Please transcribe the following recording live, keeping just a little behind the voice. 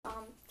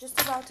Just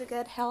about to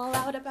get hella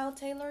loud about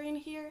Taylor in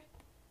here.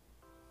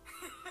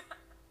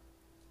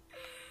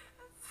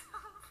 It's so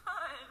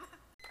fun.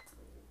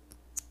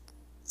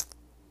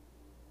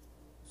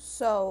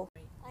 So,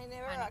 I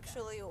never Hanukkah.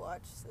 actually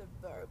watched the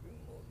Barbie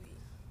movie.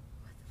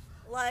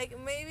 Like,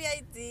 maybe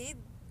I did,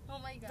 Oh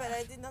my god. but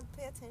I did not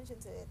pay attention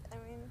to it. I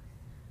mean,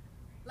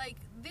 Like,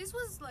 this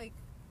was like.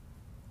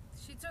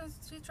 She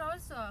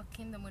travels to a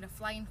kingdom with a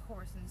flying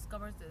horse and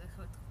discovers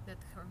that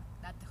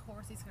the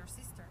horse is her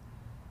sister,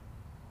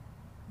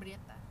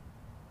 Brietta.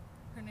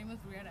 Her name is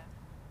Brietta,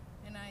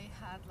 and I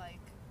had like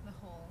the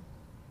whole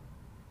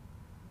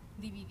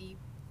DVD,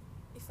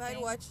 if I'd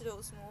Thing. watch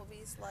those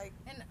movies, like,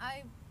 and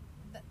I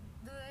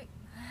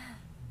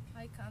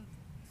can't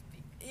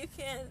speak. you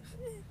can't.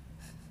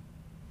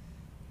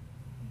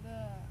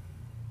 The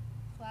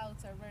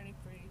clouds are very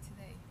pretty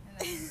today,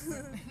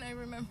 and I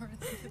remember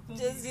that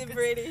movie Just the because-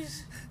 British.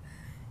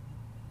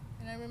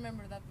 And I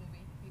remember that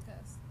movie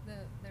because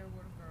there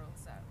were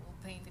girls that will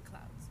paint the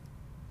clouds.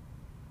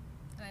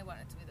 And I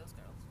wanted to be those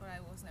girls, but I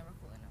was never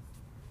cool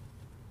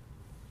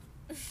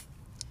enough.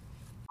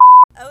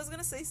 I was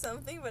gonna say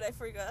something, but I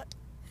forgot.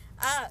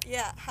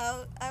 Yeah,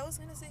 how I was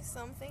gonna say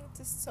something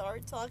to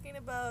start talking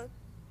about.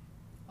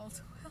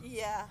 Also,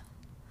 Yeah,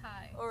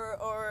 hi.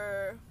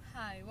 or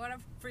Hi, what a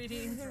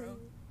pretty intro.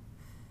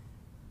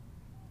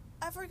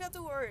 I forgot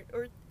the word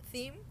or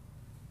theme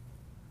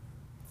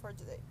for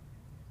today.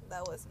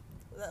 That was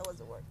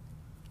the word.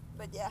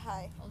 But yeah,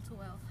 hi. All too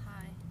well,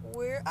 hi.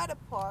 We're at a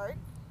park,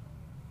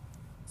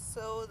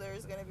 so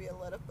there's gonna be a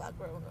lot of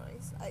background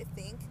noise, I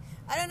think.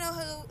 I don't know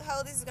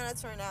how this is gonna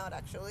turn out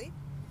actually.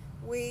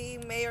 We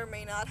may or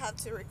may not have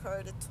to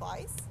record it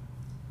twice.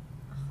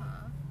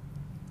 Uh-huh.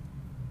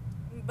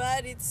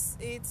 But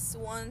it's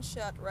one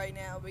shot right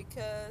now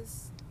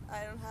because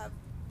I don't have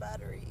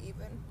battery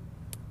even.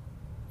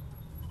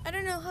 I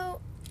don't know how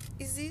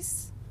is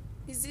this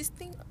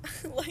thing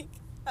like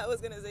I was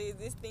gonna say is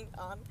this thing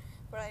on,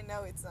 but I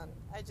know it's on.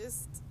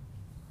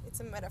 It's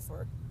a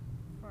metaphor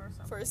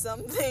for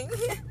something.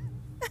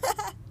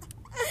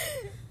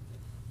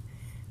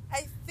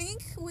 I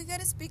think we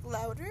gotta speak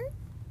louder.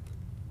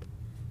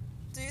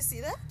 Do you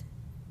see that?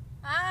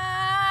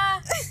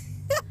 Ah!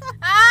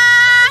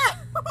 Ah!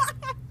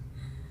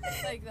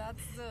 Like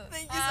that's the.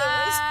 Thank you so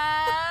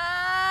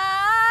much.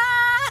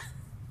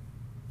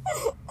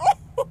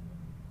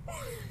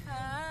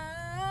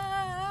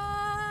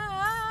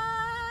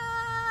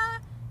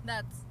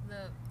 That's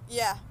the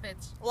Yeah, pitch.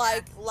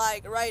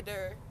 like right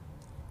there.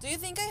 Do you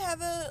think I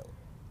have a?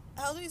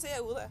 How do you say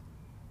aguda?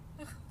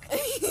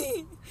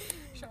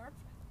 Sharp.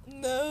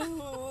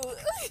 No.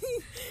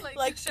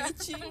 Like sharp.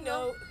 pitchy,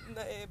 no,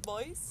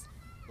 voice,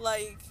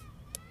 like.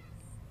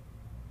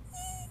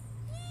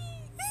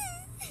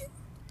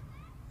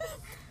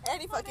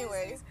 Any What fucking is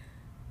way. this?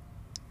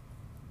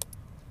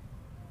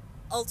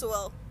 All too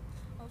well.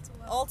 All too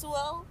well. All too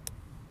well.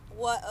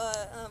 What?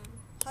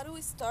 How do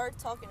we start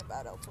talking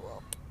about all too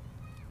well?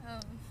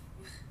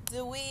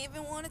 Do we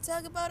even want to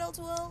talk about all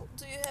too well?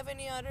 Do you have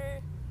any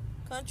other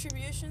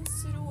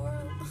contributions to the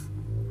world?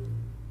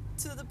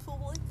 To the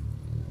public?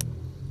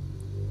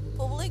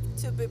 Public?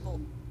 Two people.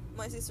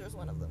 My sister is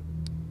one of them.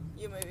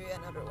 You may be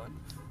another one.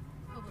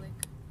 Public.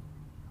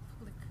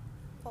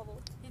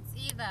 Public. It's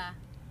either.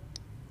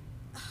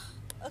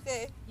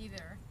 Okay.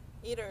 Either.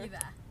 Either. Either.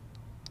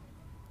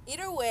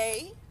 Either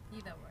way.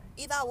 Either way.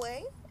 Either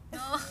way.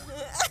 No.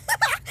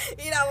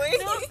 Either way.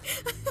 No.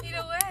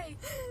 Either way.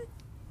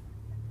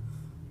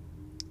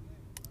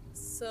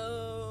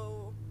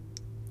 So.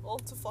 All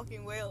too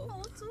fucking well.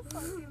 All too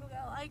fucking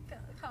well.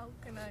 How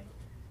can I?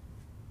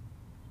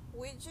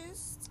 We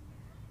just.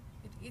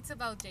 It's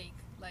about Jake.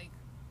 Like.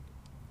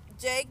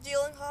 Jake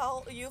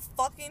Gyllenhaal, you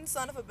fucking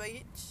son of a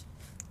bitch.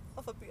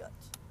 Of a bitch.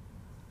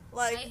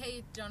 Like. I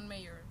hate John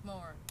Mayer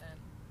more than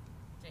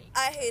Jake.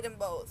 I hate them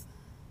both.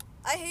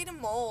 I hate them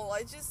all.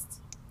 I just.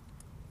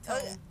 Toe.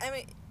 I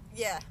mean,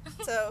 yeah.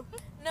 So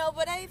no,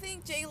 but I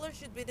think Jailer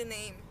should be the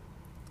name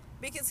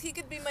because he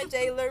could be my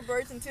jailer,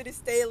 Burton to this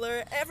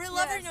Taylor. Every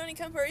lover Yes. known in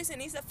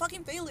comparison is a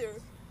fucking failure.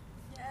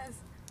 Yes.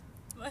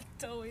 But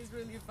Toe is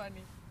really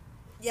funny.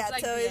 Yeah, It's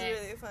like, so it's yeah.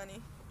 really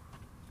funny.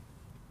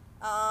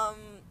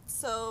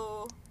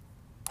 So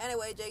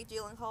anyway, Jake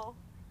Gyllenhaal.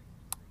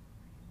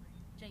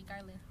 Jake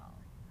Gyllenhaal.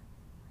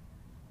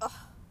 Ugh,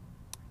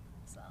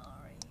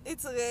 Sorry.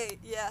 it's okay.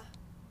 Yeah,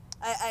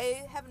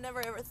 I have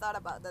never ever thought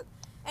about that.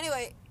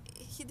 Anyway,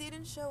 he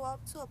didn't show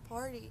up to a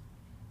party.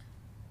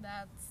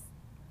 That's.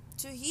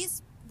 To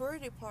his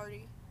birthday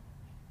party.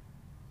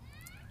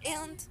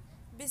 And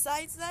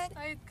besides that,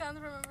 I can't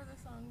remember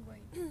the song.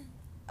 Wait.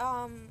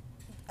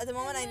 at the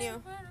moment I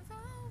knew.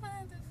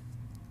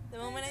 The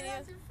moment I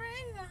knew.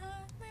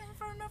 In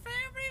front of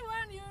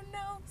everyone you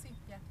know. See,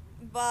 yeah.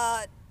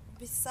 But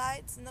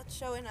besides not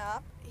showing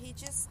up, he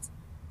just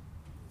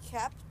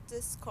kept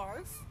the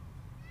scarf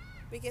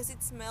because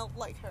it smelled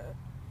like her.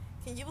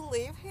 Can you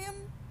believe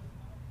him?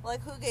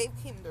 Like, who gave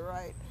him the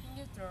right? In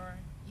your drawer,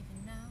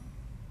 even now.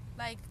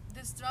 Like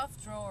the stuff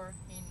drawer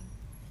in.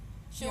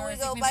 Should Your we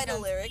go by the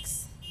significant-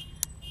 lyrics?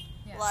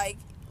 Yeah. Like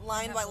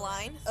line have by the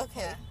line. lyrics,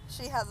 Okay, yeah.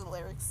 she has the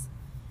lyrics.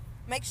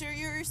 Make sure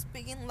you're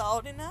speaking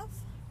loud enough.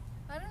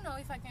 I don't know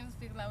if I can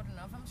speak loud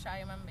enough. I'm shy,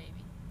 I'm a baby.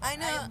 I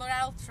know. But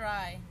I'll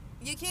try.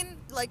 You can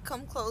like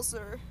come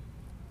closer.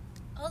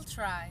 I'll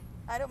try.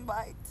 I don't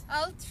bite.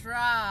 I'll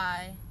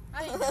try.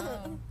 I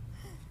know.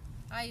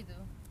 I do.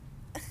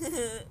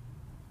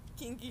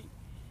 Kinky.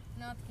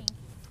 Not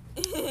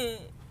kinky.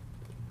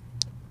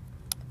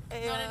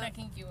 Not in a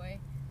kinky way.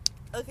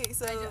 Okay,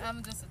 so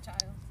I'm just a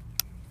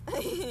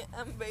child.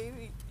 I'm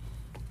baby.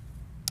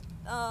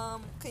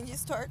 Can you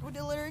start with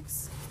the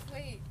lyrics?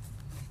 Wait.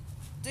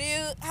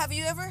 Have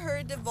you ever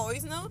heard the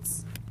voice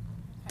notes?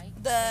 I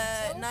The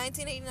think so.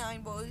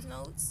 1989 voice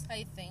notes?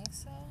 I think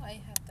so.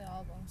 I have the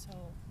album,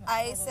 so.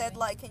 I said probably.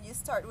 like, can you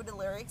start with the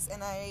lyrics?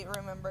 And I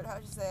remembered how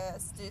she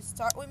says, do you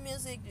start with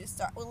music? Do you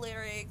start with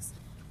lyrics?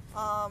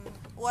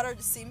 What are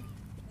the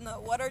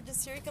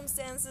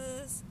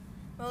circumstances?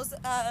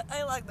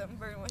 I like them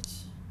very much.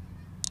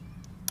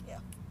 Yeah.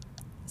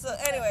 So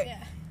anyway,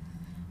 Yeah.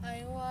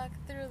 I walked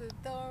through the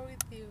door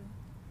with you.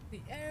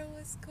 The air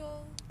was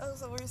cold. oh,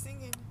 so we're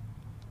singing.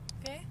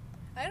 Okay.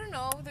 I don't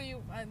know. Do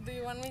you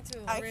want me to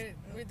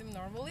read them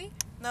normally?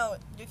 No,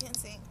 you can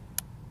sing.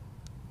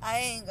 I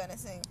ain't gonna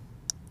sing.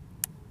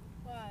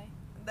 Why?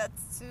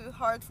 That's too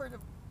hard for the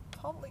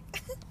public.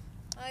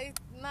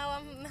 Now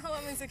I'm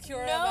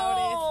insecure about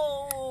it.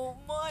 No,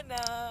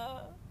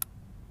 Mona.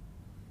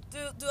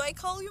 Do I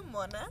call you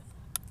Mona?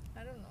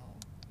 I don't know.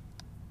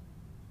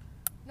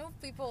 No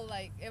people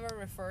like ever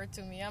refer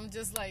to me. I'm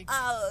just like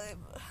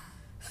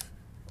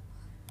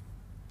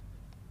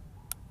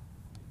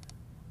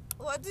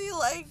What do you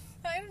like?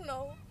 I don't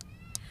know.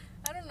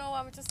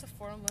 I'm just a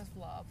formless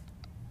blob.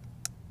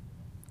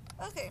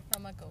 Okay.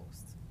 I'm a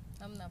ghost.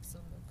 I'm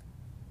Napstablook.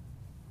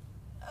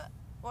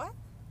 What?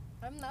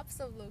 I'm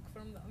Napstablook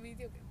from the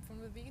video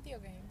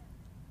game.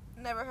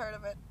 Never heard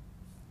of it.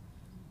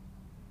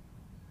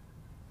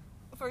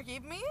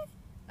 Forgive me?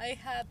 I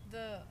had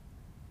the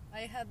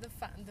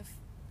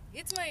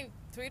it's my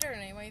Twitter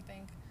name, I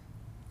think.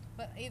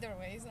 But either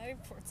way, it's not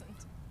important.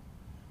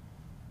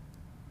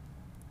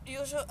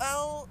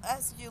 I'll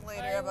ask you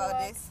later about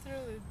walked this.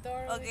 through the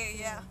door with Okay, you.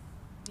 yeah.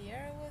 The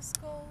air was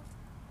cold.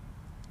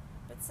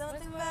 But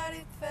something about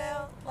it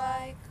felt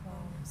like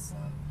home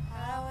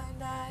somehow,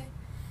 and I.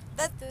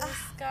 That The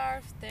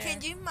scarf there.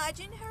 can you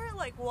imagine her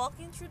like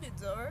walking through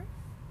the door,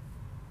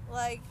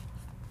 like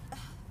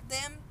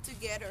them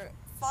together?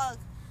 Fuck,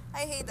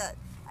 I hate that.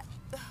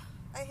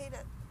 I hate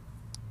it.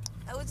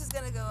 I was just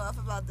gonna go off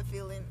about the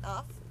feeling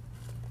off,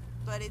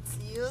 but it's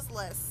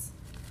useless.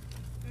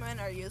 Men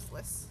are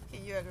useless.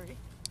 Can you agree?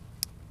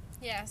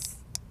 Yes.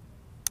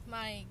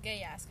 My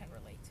gay ass can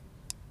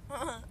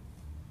relate.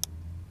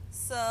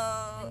 So.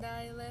 And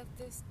I left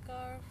this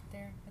scarf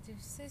there at your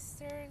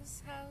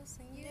sister's house,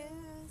 and you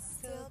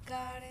still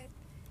got it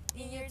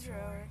in your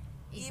drawer,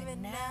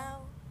 even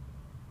now.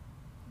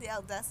 The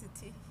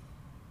audacity.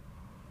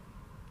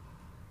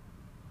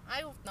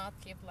 I would not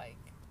keep like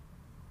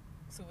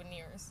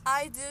souvenirs.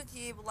 I do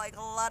keep like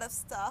a lot of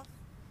stuff.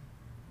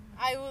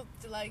 I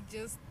would like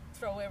just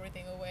throw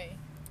everything away.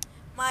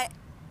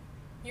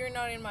 You're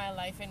not in my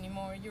life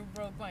anymore. You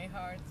broke my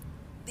heart.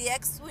 The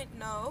ex would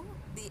know.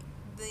 The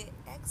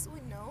ex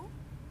would know.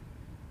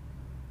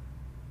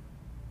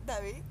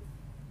 David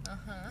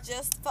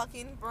just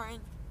fucking burned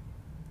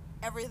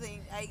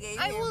everything I gave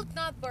him. I would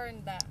not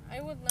burn that.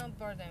 I would not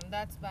burn them.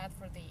 That's bad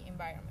for the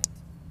environment.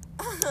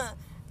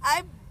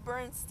 I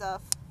burned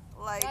stuff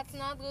like. That's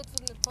not good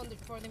for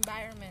the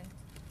environment.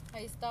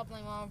 I stopped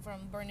my mom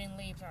from burning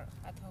leaves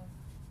at home.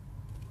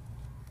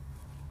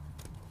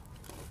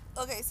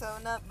 Okay, so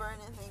not burning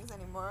things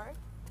anymore.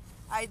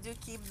 I do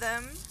keep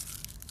them.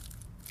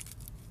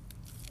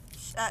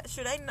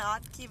 Should I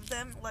not keep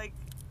them? Like,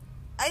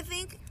 I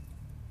think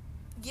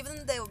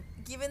giving them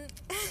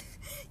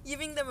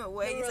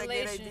away is a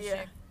good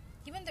idea.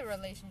 Even the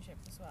relationship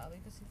as well,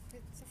 because if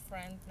it's a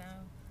friend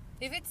now,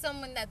 if it's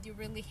someone that you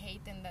really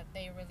hate and that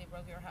they really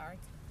broke your heart,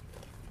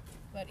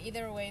 but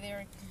either way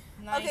they're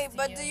nice. Okay, to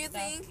but you do and you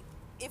stuff. think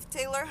if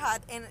Taylor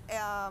had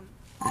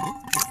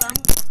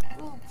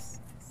Oops,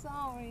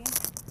 sorry.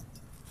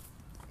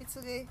 It's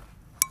okay.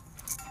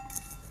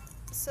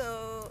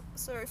 So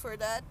sorry for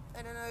that.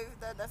 I don't know if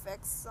that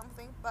affects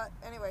something, but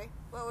anyway,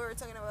 what we were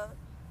talking about.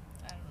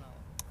 I don't know.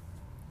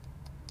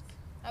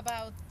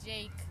 About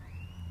Jake.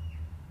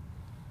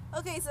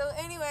 Okay, so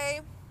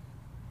anyway,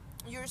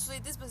 your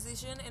sweet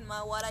disposition and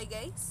my what I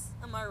guess.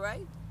 Am I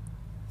right?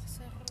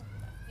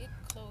 It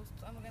closed.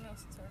 I'm gonna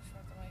search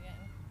for them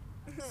again.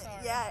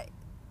 Sorry. Yeah.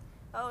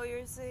 Oh,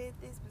 your sweet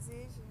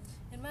disposition.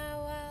 In my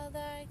wild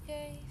eye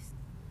gaze,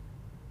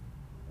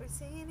 We're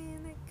singing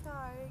in the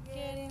car,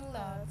 getting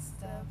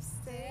lost up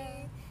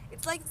still.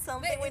 It's like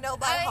something Wait, we know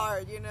by I-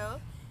 heart, you know?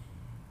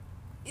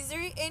 Is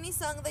there any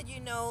song that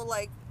you know,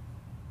 like,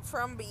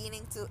 from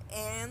beginning to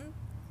end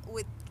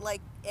with,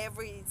 like,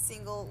 every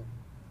single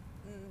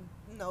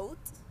note?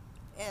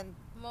 And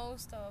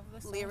Most of the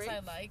songs Lyric? I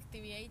like,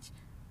 TBH,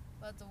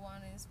 but the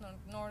one is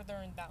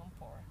Northern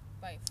Downpour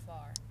by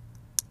far.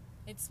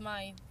 It's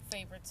my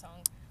favorite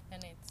song.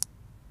 and it's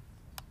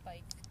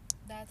like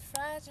that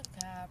fragile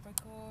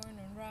Capricorn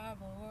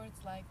unravel words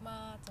like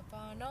moths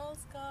upon old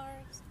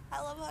scarves.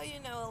 I love how you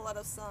know a lot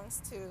of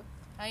songs too.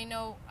 I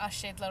know a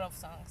shitload of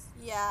songs.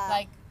 Yeah.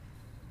 Like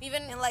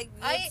even and like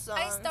good I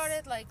songs.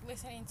 started like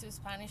listening to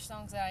Spanish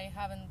songs that I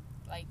haven't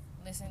like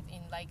listened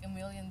in like a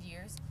million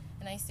years,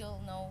 and I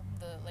still know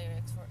the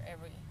lyrics for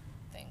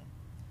everything.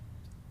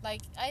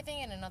 Like I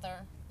think in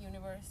another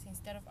universe,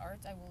 instead of art,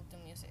 I will do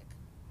music.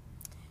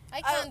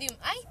 I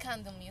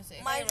can do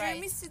music. My I dream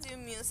write. is to do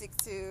music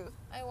too.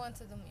 I want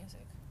to do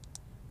music,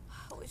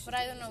 We should but do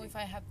I don't know music. if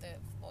I have the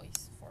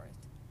voice for it,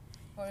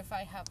 or if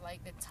I have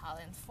like the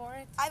talent for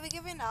it. I've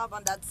given up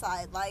on that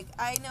side. Like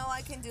I know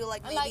I can do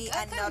like maybe Like,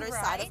 I can another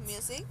side of write.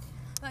 music.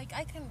 Like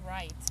I can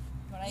write,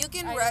 but You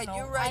can I write. Don't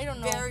know. You write I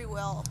don't know. very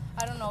well.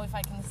 I don't know if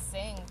I can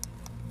sing.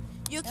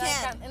 You And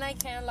can. and I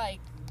can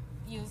like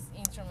use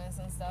instruments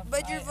and stuff.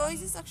 But your I,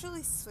 voice is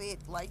actually sweet.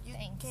 Like you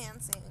Thanks.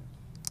 can sing.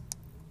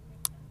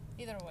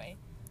 either way.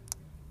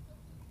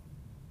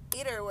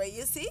 Either way,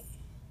 you see.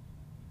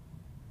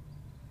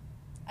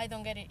 I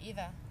don't get it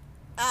either.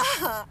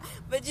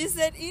 But you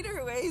said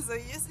either way, so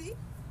you see.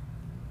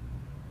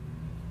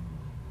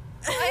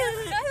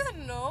 I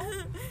don't know.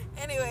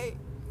 Anyway,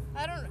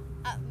 I don't.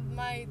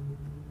 My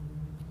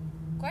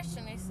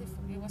question is if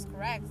it was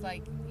correct,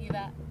 like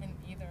either and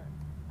either.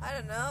 I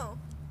don't know.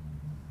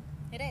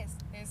 It is.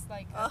 It's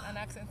like an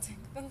accent thing.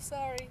 I'm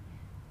sorry.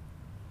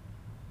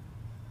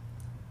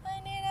 I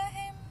need a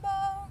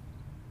himbo.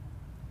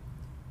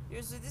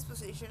 Your sweet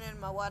disposition and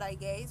my what I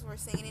gaze were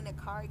singing in a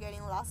car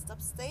getting lost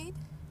upstate.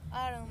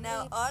 Autumn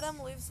Now leaves autumn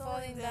leaves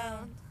falling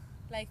down.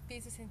 like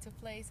pieces into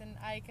place, and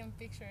I can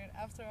picture it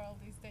after all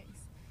these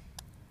days.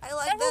 I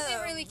like That would the-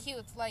 be really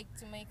cute, like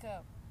to make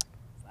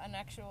an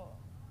actual,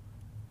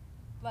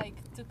 like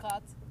to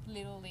cut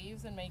little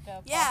leaves and make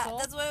a Yeah, puzzle.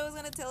 that's what I was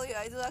gonna tell you.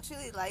 I do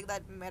actually like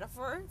that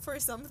metaphor for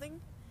something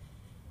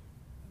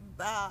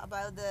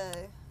about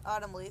the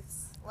autumn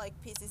leaves, like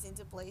pieces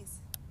into place.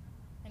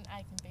 And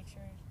I can picture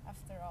it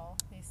after all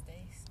these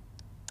days.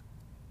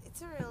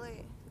 It's a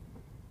really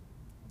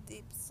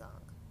deep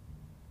song.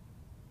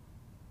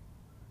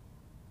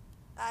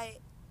 I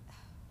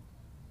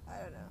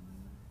don't know.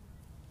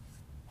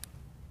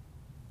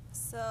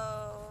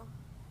 So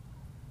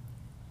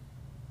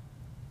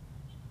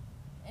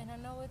And I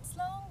know it's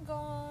long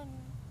gone,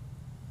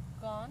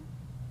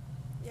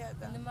 yeah,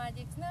 and the go.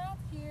 magic's not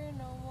here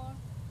no more.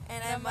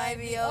 And I might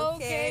be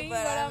okay,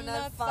 but I'm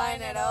not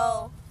fine at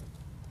all.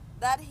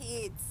 That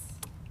hits.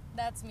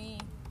 That's me.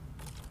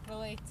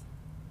 Relate.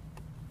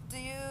 Do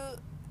you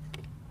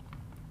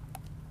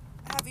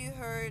have you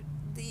heard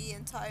the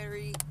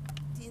entirety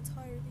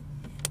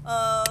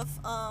of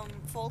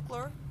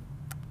Folklore?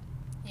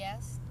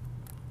 Yes.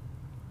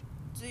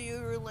 Do you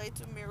relate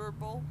to Mirror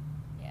Ball?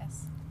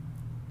 Yes.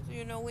 Do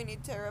you know we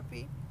need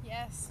therapy?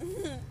 Yes.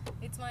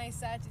 It's my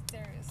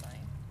Sagittarius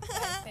sign.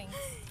 I think.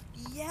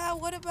 Yeah,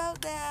 what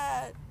about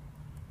that?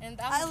 And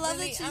I I'm love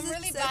really, that she's I'm a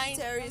really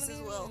Sagittarius I'm as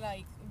really, well.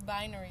 like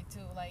binary too.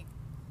 Like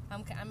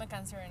I'm a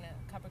Cancer and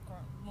a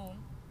Capricorn moon,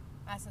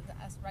 as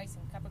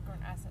rising Capricorn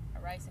as a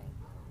rising,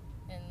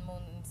 and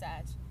moon in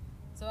Sag.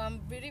 So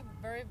I'm really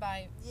very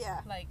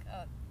Yeah, like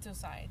two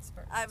sides.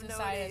 I've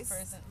two-sided noticed.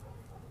 person.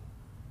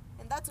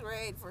 and that's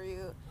great for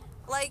you.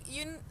 Like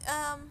you,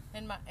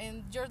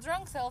 And your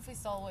drunk self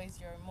is always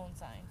your moon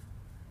sign.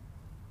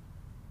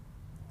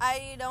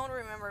 I don't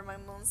remember my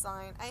moon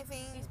sign. I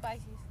think He's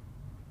Pisces.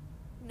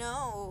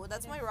 no,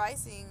 that's my Yeah.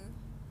 rising.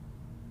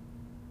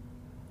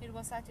 It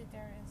was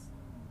Sagittarius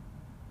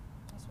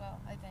as well,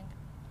 I think.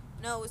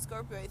 No, it's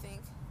Scorpio, I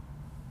think.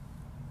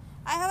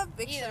 I have a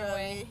picture Either of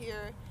way. it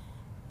here,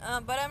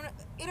 but I'm not,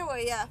 either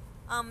way. Yeah.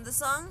 The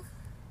song.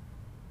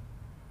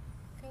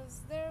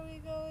 Cause there we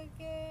go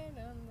again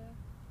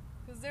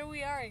cause there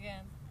we are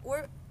again.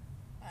 We're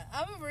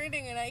I'm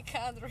reading and I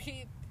can't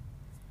read.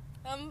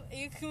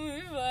 You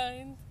can be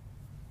blind.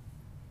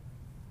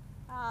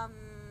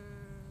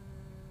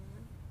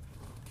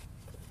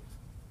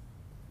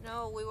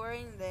 No, we were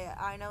in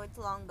the I know it's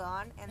long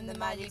gone and the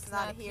magic's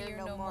not here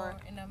no more.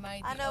 And I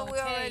might I be know we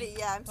okay, already.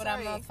 Yeah, I'm but sorry.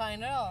 I'm not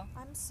fine at all.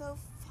 I'm so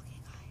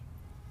fucking high.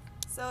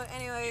 So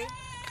anyway,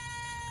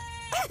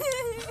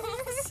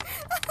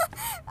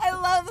 I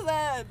love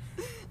that.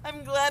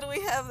 I'm glad we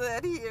have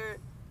that here.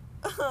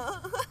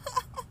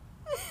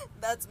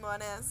 That's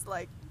Mona's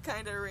like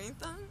kind of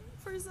ringtone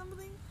for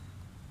something.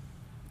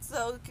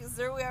 So, cause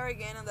there we are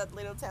again on that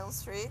little town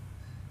street.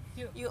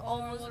 You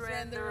almost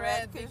ran the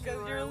red because you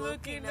were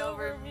looking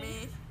over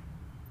me.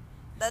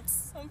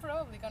 That's I'm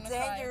probably gonna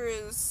cry.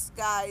 dangerous,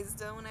 guys.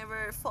 Don't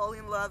ever fall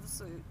in love,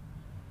 so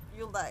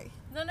you'll die.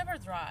 Don't ever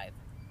drive.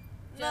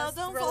 No, Just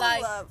don't rely, fall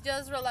in love.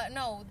 Just rely.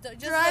 No, just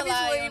Drive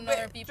rely is way on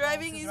other people.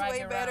 driving to is drive way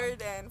you better around.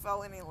 than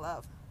falling in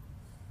love.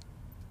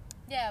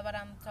 Yeah, but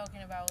I'm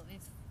talking about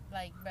it's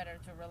like better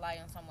to rely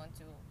on someone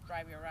to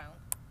drive you around.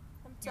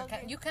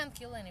 I'm You can't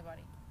kill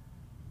anybody.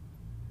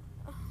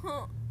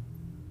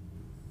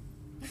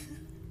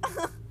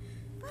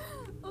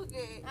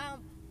 Okay.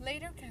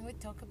 Later, can we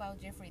talk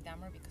about Jeffrey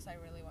Dahmer, because I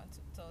really want to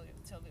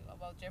tell you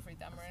about Jeffrey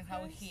Dahmer and how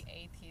course. he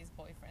ate his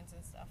boyfriends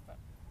and stuff. But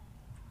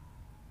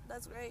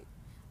That's great.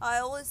 I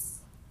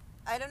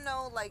don't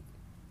know like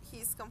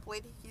his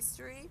complete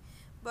history,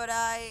 but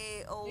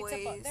I always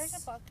there's a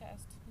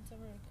podcast. It's a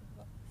really good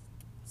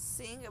podcast.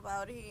 sing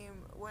about him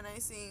when I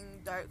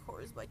sing Dark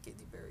Horse by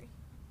Katy Perry.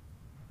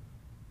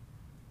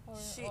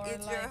 She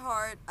eats your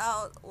heart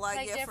out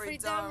like Jeffrey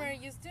Dahmer.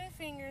 Use 2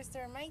 fingers,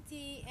 turn my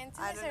tea, and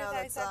I don't know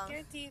that twist up song.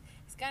 your teeth.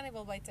 It's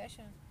Cannibal by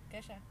Kesha.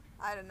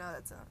 I don't know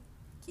that song.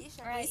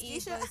 Keisha. I Miss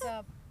eat Keisha. those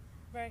up,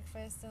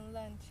 breakfast and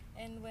lunch,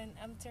 and when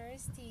I'm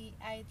thirsty,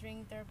 I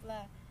drink their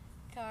blood.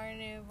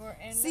 Carnivore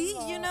and See,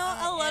 you know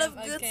a lot of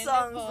good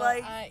songs.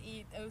 Like I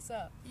eat those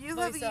up. you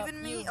Those have up,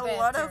 given me you a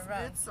lot better of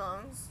run. good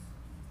songs.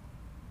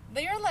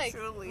 They are like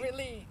Truly.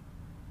 really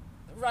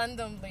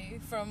randomly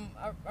from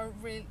a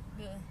real.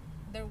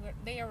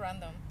 They are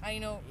random. I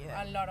know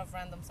Yeah. a lot of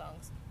random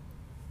songs.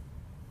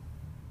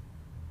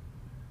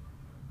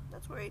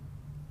 That's great.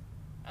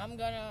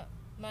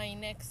 My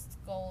next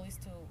goal is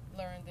to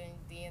learn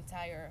the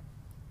entire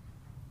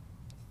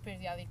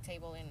periodic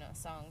table in a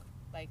song,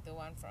 like the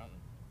one from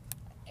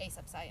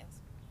ASAP Science.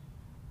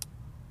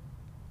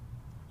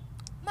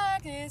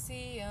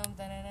 Magnesium.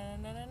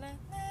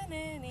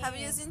 Have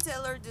you seen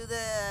Taylor do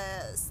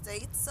the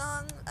State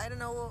song? I don't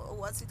know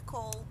what's it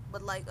called,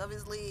 but like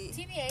obviously.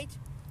 TBH?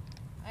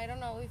 I don't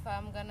know if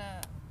I'm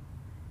gonna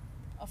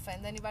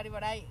offend anybody,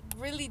 but I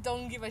really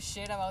don't give a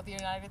shit about the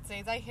United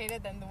States. I hate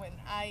it, and when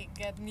I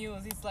get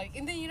news, it's like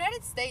in the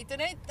United States,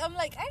 and I'm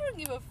like, I don't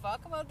give a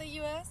fuck about the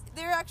U.S.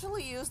 They're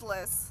actually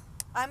useless.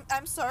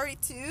 I'm sorry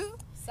too.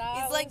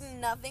 It's like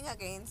nothing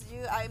against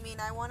you. I mean,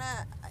 I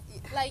wanna.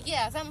 Like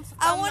yes,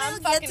 I wanna I'm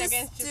get fucking this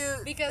against you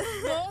to- because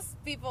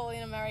most people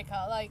in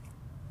America, like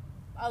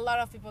a lot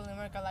of people in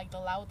America, like the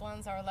loud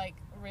ones, are like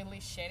really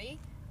shitty.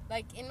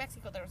 Like in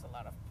Mexico, there's a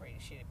lot of pretty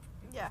shitty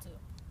people Yeah. too,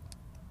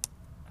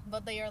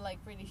 but they are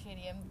like pretty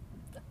shitty. And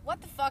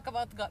what the fuck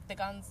about the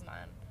guns,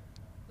 man?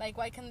 Like,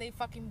 why can't they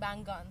fucking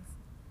ban guns?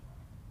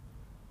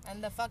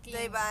 And the fucking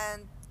They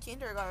banned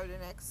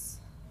Kindergarten X.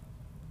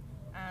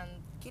 and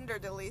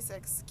Kinderdelice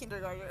X.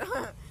 Kindergarten.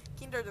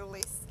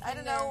 Kinderdelice. I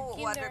don't know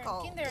what they're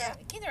called. Yeah.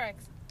 Kinder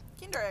X.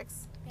 Kinder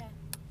X. Yeah.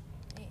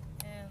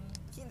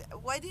 And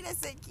Why did I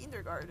say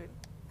kindergarten?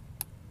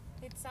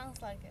 it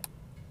sounds like it.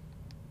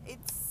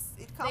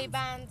 It comes. They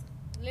banned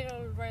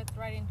Little Red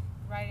Riding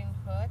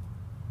Hood.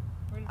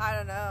 I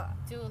don't know.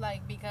 To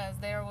like because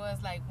there was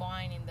like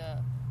wine in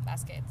the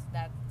basket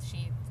that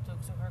she took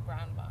to her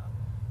grandma.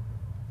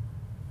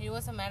 It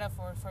was a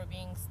metaphor for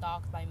being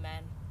stalked by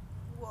men.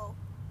 Whoa.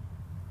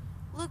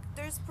 Look,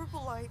 there's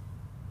purple light.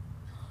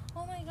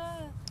 Oh my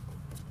god.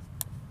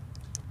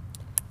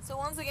 So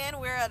once again,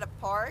 we're at a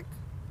park.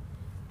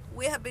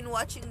 We have been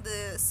watching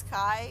the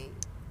sky.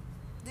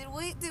 Did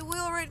we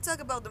already talk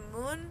about the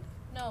moon?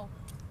 No.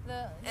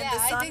 the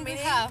I sun think we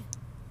meeting? have.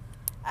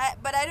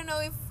 But I don't know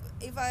if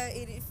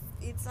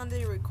it's on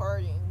the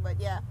recording. But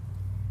yeah.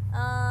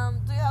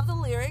 Do you have the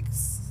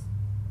lyrics?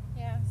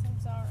 Yes, I'm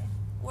sorry.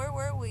 Where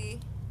were we?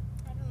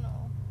 I don't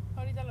know.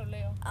 Ahorita lo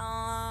leo.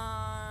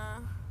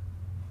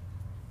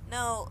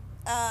 No.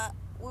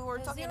 We were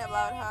talking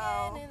about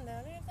how. In the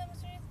little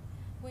street,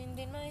 wind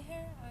in my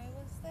hair, I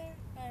was there.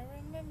 I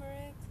remember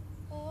it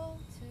all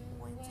too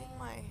Wind well. in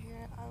my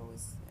hair, I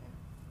was there.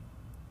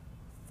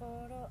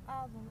 Photo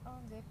album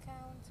on the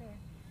counter.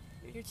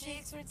 Your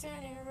cheeks were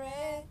turning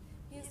red.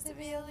 Used to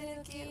be a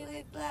little kid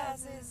with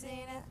glasses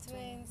in a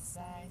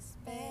twin-size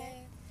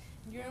bed.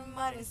 Your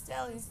mother's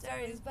telling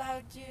stories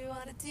about you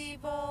on the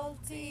T-ball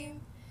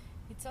team.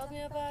 You told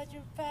me about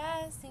your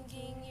past,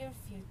 thinking your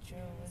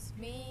future was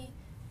me.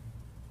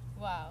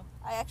 Wow.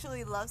 I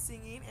actually love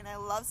singing, and I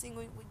love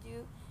singing with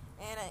you.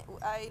 And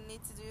I need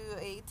to do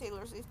a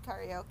Taylor Swift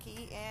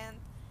karaoke, and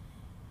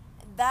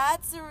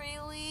that's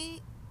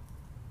really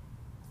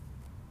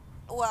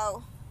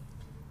wow.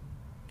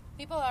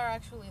 People are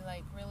actually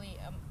like really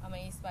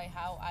amazed by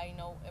how I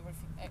know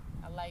everything.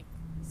 Like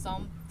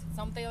some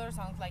Taylor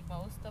songs, like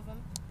most of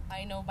them,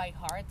 I know by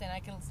heart, and I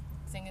can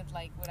sing it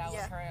like without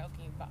Yeah. a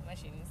karaoke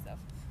machine and stuff.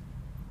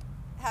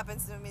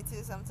 Happens to me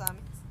too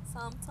sometimes.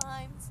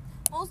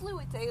 Mostly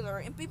with Taylor,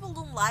 and people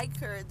don't like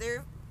her.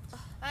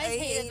 I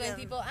hate it when them.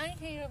 people. I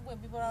hate it when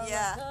people are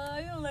Yeah. like, oh,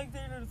 I don't like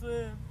Taylor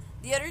Swift.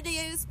 The other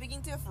day I was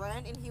speaking to a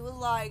friend, and he was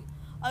like,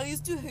 I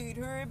used to hate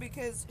her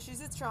because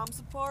she's a Trump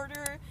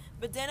supporter,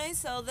 but then I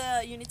saw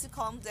the You Need to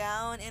Calm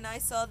Down, and I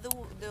saw the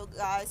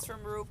guys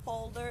from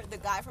RuPaul there, the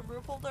guy from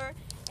RuPaul there,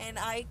 and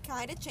I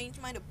kind of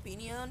changed my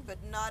opinion,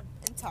 but not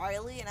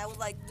entirely, and I was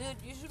like, dude,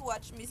 you should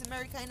watch Miss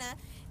Americana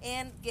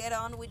and get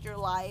on with your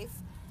life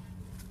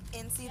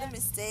and see the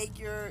mistake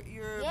you're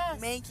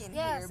making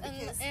here,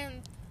 because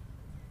and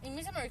in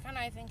Miss Americana,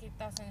 I think it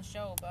doesn't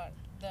show, but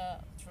the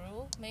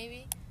truth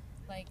maybe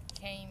like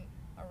came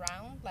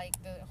around, like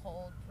the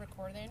whole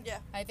recording. Yeah.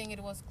 I think it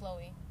was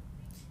Chloe.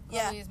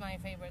 Yeah. Chloe is my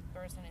favorite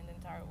person in the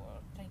entire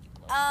world. Thank you,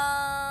 Chloe.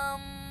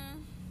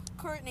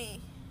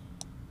 Courtney,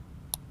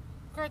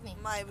 Courtney.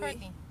 might be.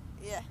 Courtney.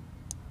 yeah.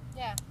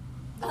 Yeah.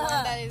 The one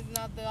that is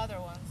not the other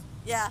ones.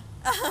 Yeah.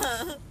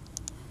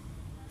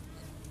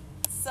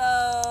 So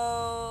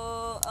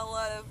a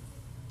lot of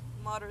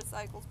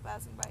motorcycles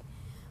passing by.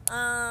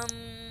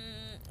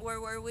 Where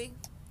were we?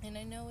 And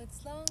I know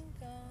it's long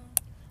gone.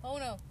 Oh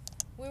no,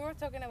 we were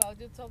talking about,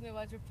 you told me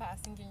about your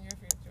past thinking your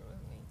future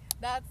with me.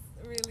 That's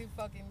really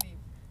fucking deep.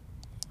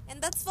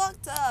 And that's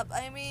fucked up.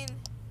 I mean,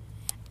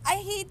 I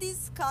hate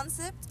this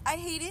concept. I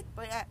hate it,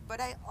 but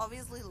I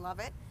obviously love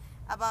it.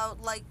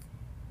 About like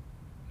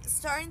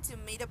starting to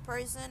meet a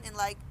person and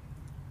like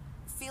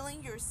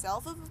feeling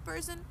yourself of a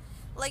person,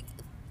 like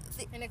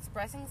And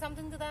expressing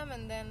something to them,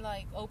 and then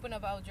like open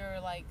about your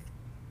like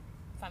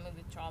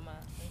family trauma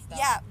and stuff.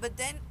 yeah. But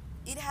then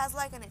it has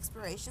like an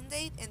expiration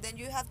date, and then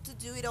you have to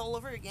do it all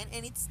over again,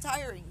 and it's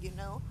tiring, you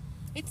know.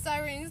 It's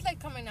tiring. It's like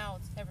coming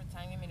out every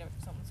time you meet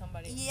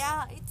somebody.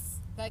 Yeah, it's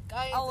Like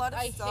a lot of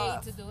I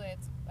stuff. hate to do it,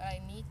 but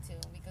I need to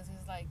because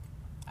it's like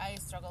I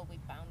struggle with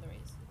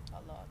boundaries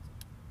a lot.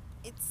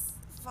 it's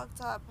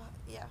fucked up.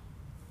 Yeah.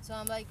 So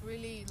I'm like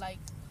really like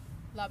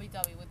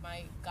lovey-dovey with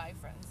my guy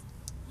friends,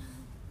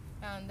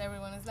 and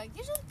everyone is like,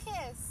 "You should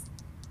kiss,"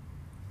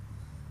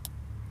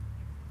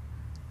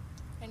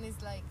 and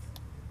it's like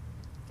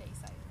gay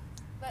silence.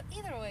 But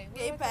either way, we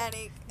Gay were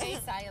panic. gay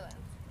silence.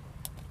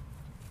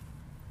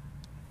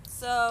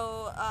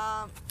 So,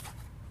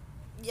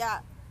 yeah,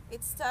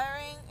 it's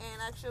tiring,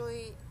 and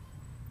actually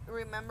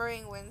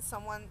remembering when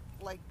someone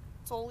like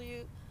told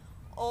you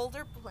all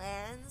their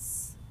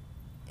plans,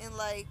 and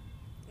like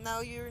now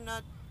you're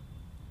not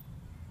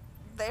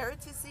there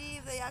to see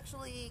if they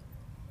actually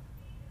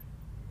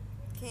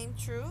came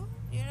true,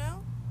 you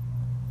know?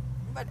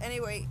 But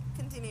anyway,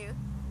 continue.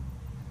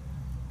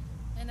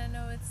 And I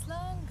know it's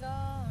long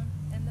gone,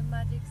 and the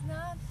magic's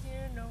not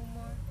here no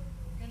more.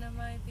 And I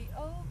might be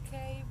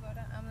okay, but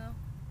I'm not.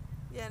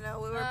 Yeah, no,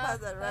 we were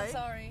past that, right? I'm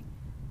sorry.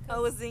 I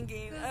was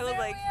thinking, I was there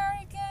like, we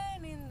are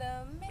again in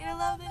the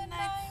middle of the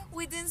night.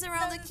 we dance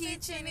around the Dance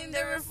kitchen in in the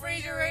the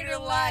refrigerator refrigerator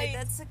light. light.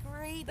 That's a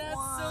great That's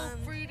one.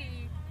 so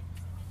pretty.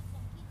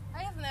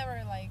 I have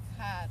never like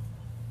had.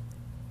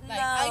 Like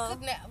No. I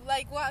could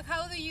like what?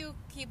 How do you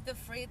keep the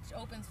fridge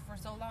open for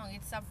so long?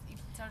 It starts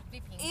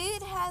beeping.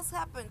 It has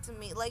happened to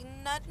me, like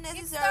not starts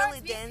necessarily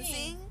beeping.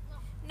 dancing.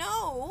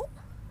 No.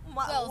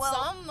 well,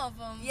 some of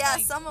them. yeah,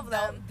 like, some of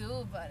them. don't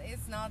do, but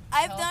it's not.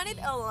 I've done it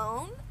healthy.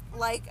 alone,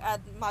 like at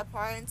my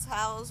parents'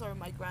 house or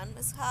my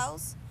grandma's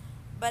house.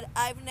 But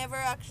I've never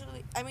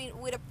actually. I mean,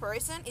 with a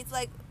person, it's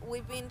like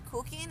we've been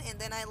cooking and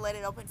then I let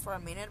it open for a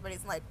minute, but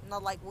it's like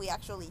not like we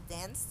actually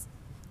danced,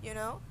 you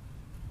know.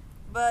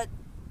 But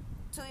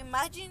to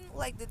imagine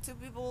like the two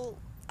people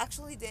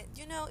actually dance,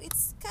 you know,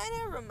 it's kind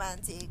of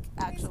romantic.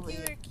 Actually,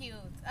 It's cute.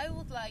 I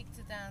would like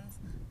to dance.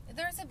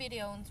 There's a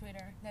video on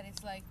Twitter that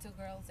is like two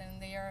girls and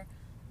they are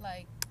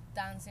like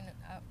dancing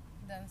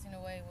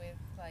away with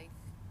like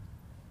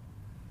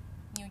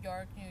New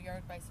York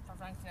by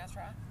Frank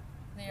Sinatra.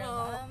 They are.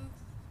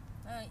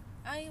 Oh.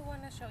 I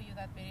want to show you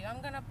that video.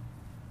 I'm gonna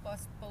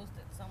post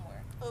it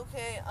somewhere.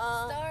 Okay.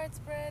 Start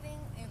spreading,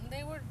 and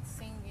they were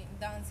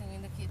dancing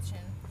in the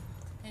kitchen,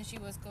 and she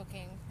was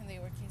cooking, and they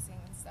were kissing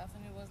and stuff,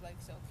 and it was like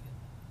so cute.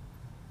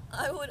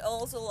 I would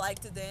also like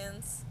to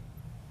dance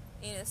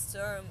in a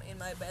storm in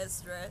my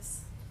best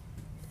dress.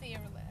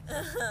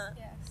 Fearless.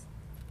 Yes.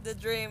 The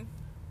dream.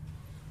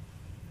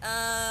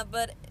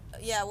 But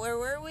yeah, where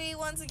were we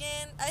once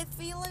again? I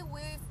feel like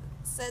we've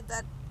said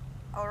that,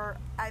 or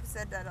I've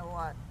said that a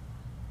lot.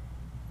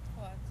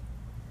 What?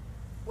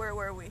 Where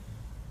were we?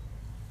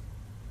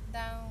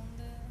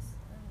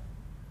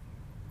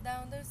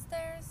 Down the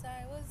stairs,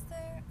 I was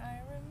there. I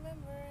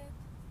remember it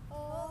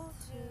all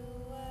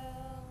too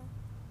well.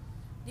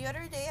 The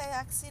other day I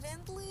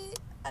accidentally,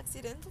 I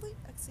accidentally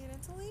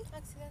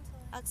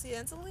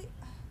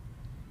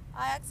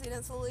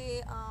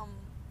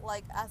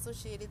like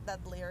associated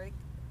that lyric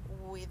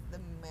with the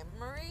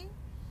memory,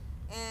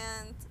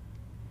 and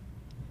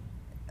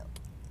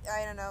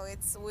I don't know,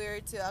 it's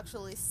weird to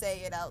actually say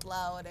it out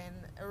loud and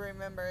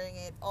remembering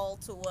it all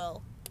too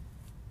well.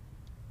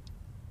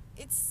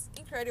 It's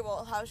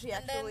incredible how she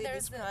And then actually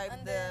there's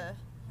described the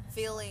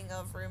feeling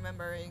of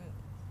remembering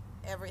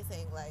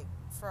everything, like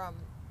from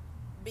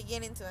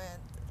beginning to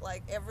end,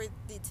 like every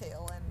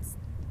detail,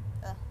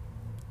 and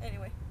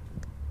anyway,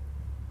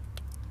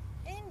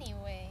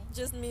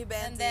 just me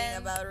venting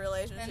then- about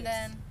relationships. And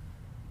then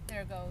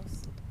there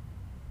goes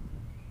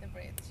the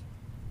bridge.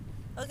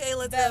 Okay,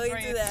 let's The go into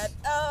bridge. that.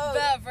 Oh,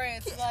 The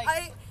bridge,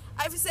 like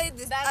I've said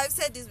this. That's- I've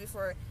said this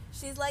before.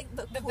 She's like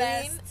the the queen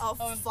best of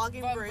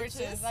fucking of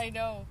bridges. I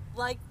know.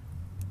 Like,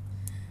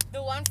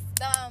 The one,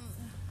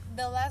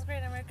 the Last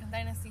Great American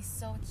Dynasty is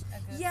such a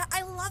good. yeah,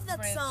 I love that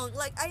bridge. song.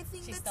 Like, I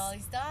think She that's stole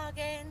his dog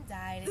and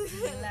died at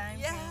the line.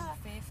 Yeah.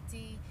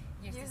 50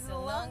 years Years is a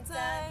long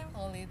time.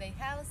 Only they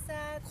house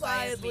sat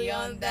quietly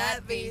on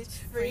that beach,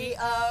 free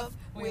of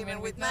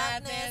women with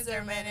madness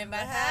or men in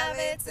bad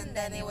habits, and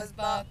then it was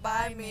bought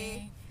by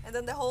me. And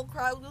then the whole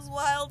crowd was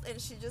wild, and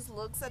she just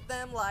looks at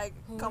them like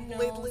Who knows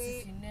completely.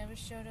 if you never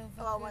showed up,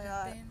 Oh what my could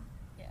have God. been?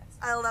 Yes.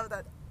 I love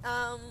that.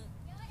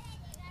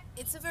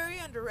 It's a very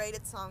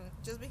underrated song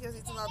just because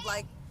it's not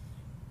like.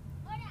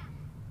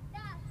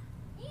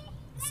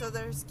 So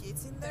there's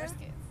kids in there. There's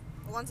kids.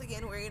 Once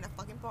again, we're in a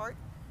fucking park.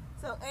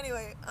 So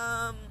anyway,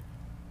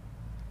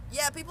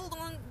 yeah, people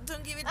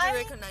don't give it the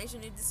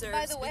recognition it deserves.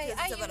 By the way, because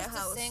I it's about used a to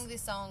house. sing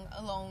this song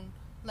alone.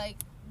 Like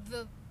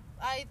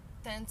I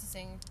tend to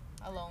sing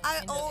alone. I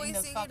in the, always in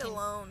the sing fucking, it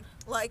alone,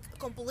 like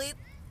complete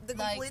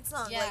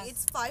song. yes. Like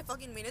it's 5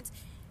 fucking minutes.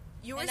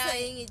 You were And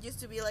saying it used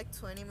to be like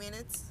 20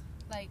 minutes.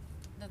 Like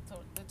the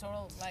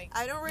total like.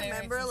 I don't lyrics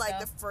remember and like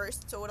stuff. the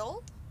first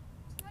total.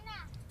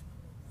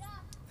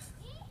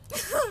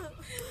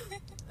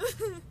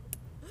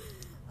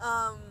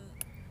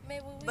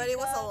 Maybe we But it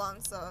was a got-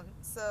 long song,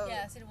 so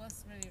Yes, it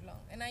was really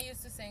long, and I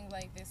used to sing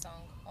like this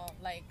song,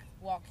 like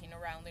walking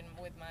around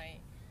with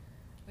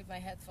my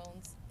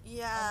headphones on the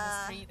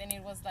yeah, street, and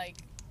it was like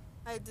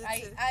I did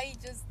too. I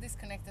just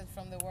disconnected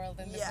from the world,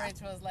 and the Yeah.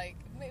 bridge was like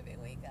maybe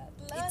we got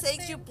It lost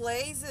takes you in-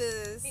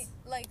 places.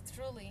 like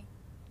truly.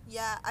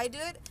 Yeah, I do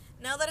it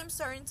now that I'm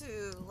starting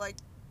to like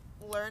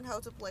learn how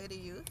to play the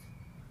uke.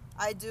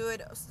 I do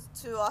it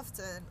too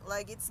often.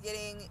 Like it's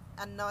getting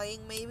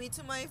annoying maybe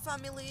to my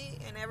family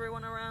and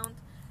everyone around,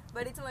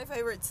 but it's my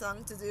favorite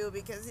song to do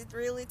because it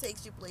really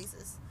takes you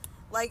places.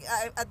 Like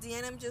at the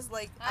end, I'm just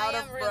like out I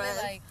of am really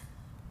breath. like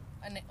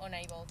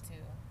unable to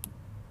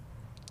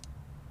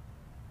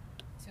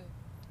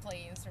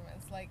play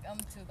instruments. Like I'm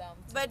too dumb.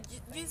 To But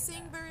play you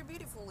sing that. very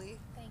beautifully.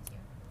 Thank you.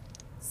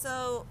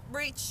 So,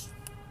 Breach.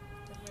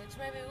 The bridge,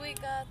 maybe we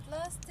got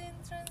lost in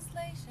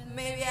translation.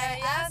 Maybe I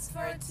asked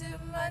for too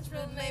much,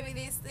 but maybe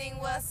this thing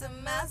was a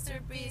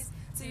masterpiece.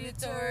 So you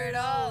tore it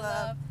all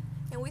up.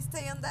 Can we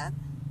stay on that?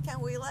 Can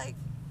we like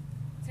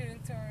Tore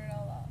it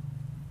all up.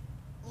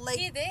 like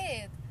He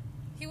did.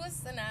 He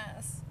was an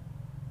ass.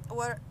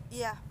 what?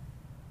 Yeah,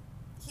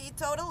 he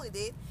totally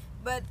did.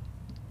 But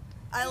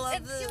I love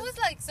And he was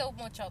like so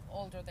much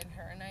older than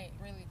her, and I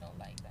really don't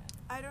like that.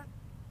 I don't.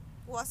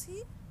 Was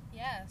he?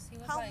 Yes, he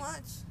was How like.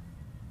 much?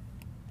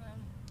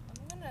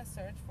 I'm gonna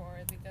search for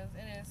it because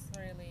it is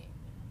really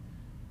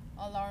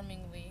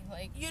alarmingly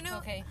like. You know-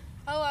 Okay.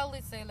 How old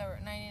is Taylor?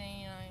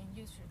 1999.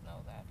 You should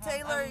know that.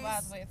 Taylor I'm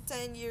bad is with.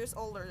 10 years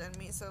older than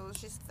me, so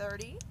she's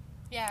 30,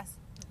 Yes,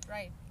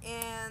 right.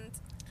 and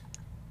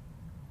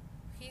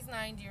He's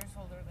 9 years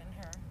older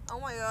than her. oh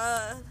my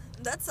god,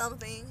 that's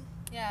something.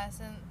 Yes,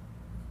 and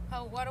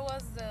what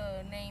was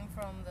the name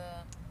from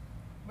the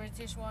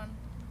British one?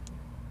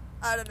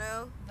 I don't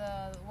know.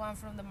 The one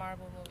from the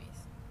Marvel movies.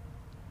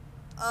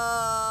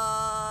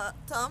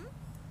 Tom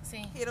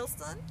See?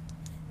 Hiddleston.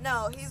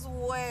 No, he's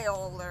way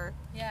older.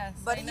 Yes.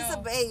 But I he's a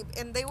know. babe,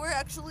 and they were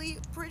actually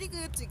pretty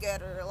good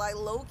together. Like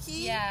low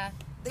key. Yeah.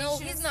 They No,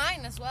 should- he's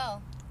 9 as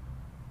well.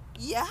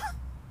 Yeah.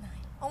 9.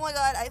 Oh my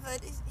god, I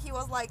thought he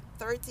was like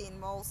 13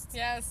 most.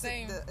 Yeah,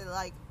 same.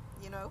 Like,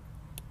 you know.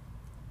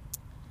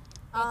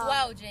 But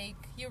wow, Jake,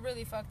 you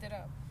really fucked it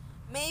up.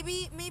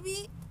 Maybe,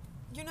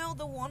 you know,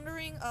 the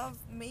wondering of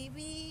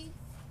maybe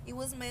it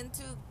was meant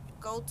to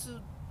go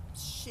to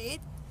shit.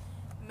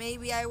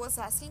 Maybe I was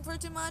asking for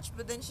too much,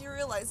 but then she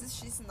realizes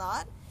she's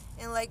not,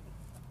 and like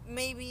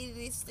maybe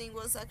this thing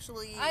was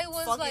actually I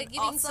was fucking like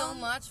giving so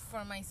awesome. much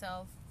for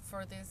myself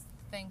for this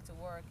thing to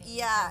work. And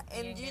Yeah, you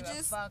and didn't you give a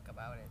just fuck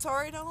about it.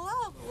 Tore it all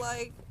up,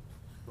 like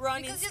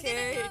running Because you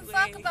scared. didn't even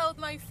fuck about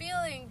my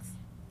feelings.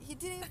 He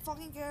didn't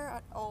fucking care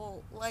at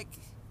all. Like,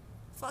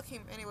 fuck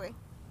him. Anyway,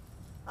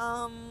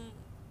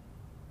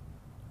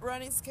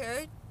 running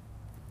scared.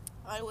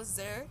 I was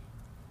there.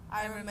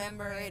 I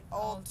remember it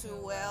all too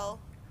well.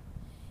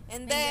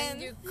 And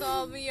then you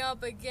call me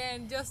up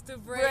again just to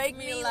break, break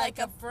me me like like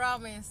a a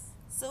promise.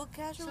 so casually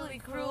Casually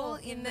cruel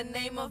in the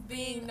name of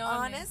being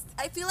honest.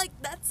 I feel like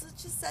that's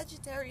such a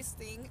Sagittarius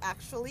thing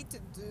actually to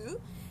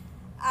do.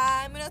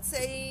 I'm not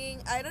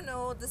saying I don't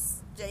know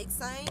this Jake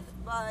sign,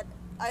 but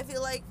I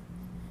feel like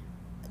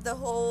the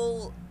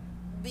whole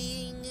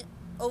being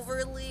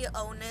overly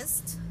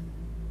honest,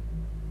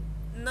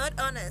 not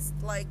honest,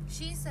 like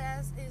She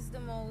says is the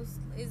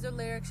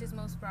lyric she's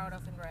most proud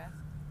of in Wrath.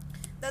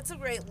 that's a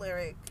great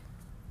lyric.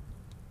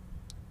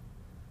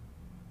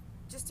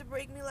 Just to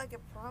break me like a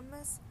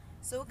promise,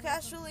 so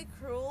casually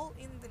cruel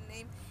in the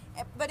name,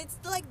 but it's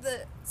like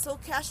the so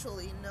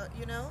casually,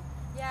 you know.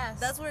 Yes.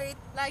 That's where it.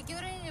 like you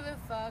didn't even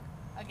fuck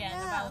again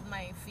Yeah. about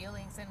my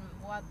feelings and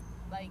what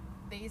like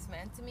these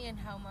meant to me and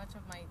how much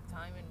of my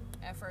time and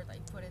effort I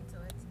put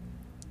into it.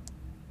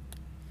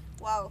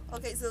 Wow.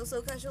 Okay, so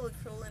casually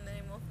cruel in the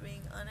name of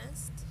being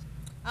honest.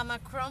 I'm a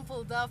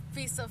crumpled up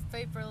piece of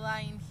paper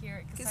lying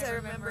here because 'Cause I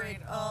remember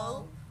it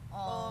all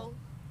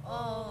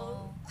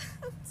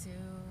too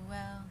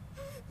well.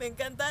 Me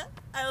encanta.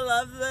 I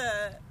love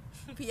the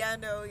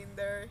piano in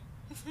there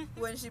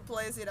when she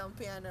plays it on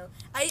piano.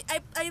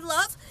 I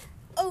love.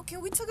 Oh,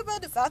 can we talk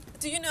about the fact?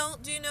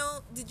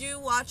 Did you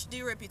watch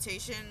The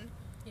Reputation?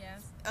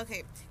 Yes.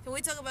 Okay, can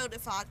we talk about the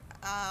fact?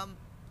 I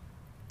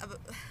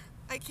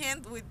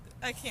can't.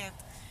 It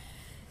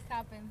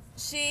happens.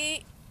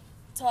 She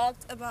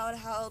talked about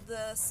how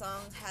the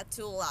song had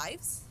two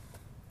lives.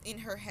 in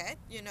her head,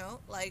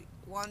 like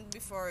one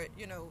before,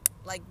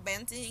 like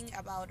venting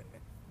about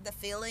the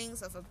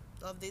feelings of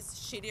this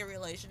shitty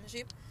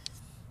relationship,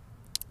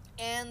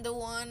 and the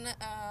one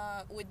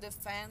with the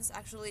fans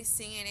actually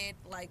singing it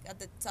like at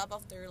the top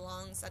of their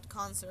lungs at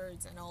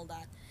concerts and all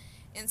that.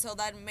 And so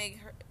that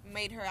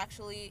made her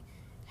actually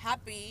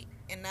happy,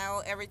 and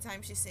now every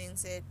time she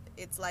sings it,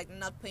 it's like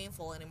not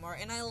painful anymore,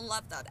 and I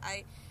love that.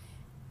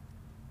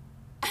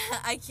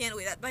 I can't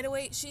with that. By the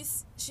way,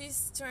 she's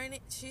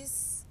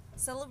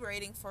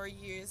celebrating 4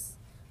 years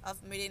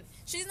of meeting.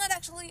 She's not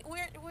actually.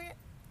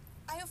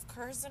 I of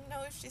course don't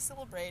know if she's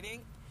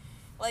celebrating.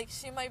 Like,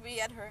 she might be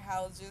at her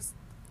house just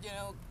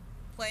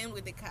playing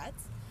with the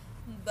cats.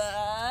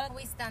 But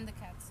We stand the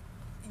cats.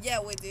 yeah,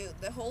 we do.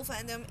 The whole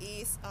fandom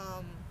is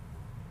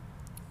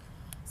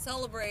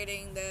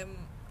celebrating them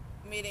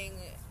meeting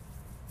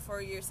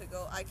 4 years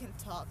ago. I can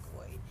talk.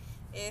 Wait,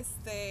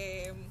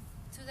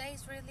 Today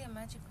is really a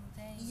magical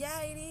day.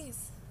 yeah, it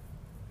is.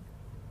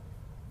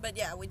 But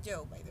yeah, with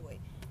Joe, by the way.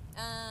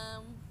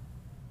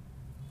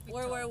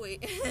 Where were we?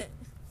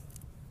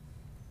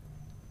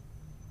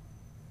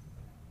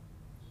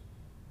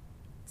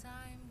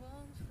 Time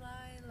won't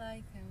fly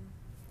like him.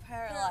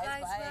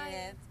 Paralyzed by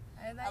it.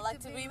 I like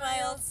to be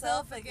my old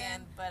self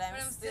again, but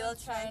I'm still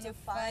trying to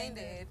find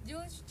it. You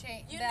should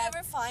change. You that.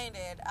 never find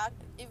it.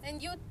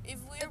 And you, if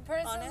we're the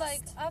person honest,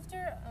 like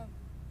after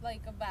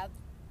like a bad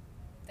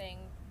thing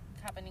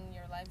happening in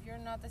your life, you're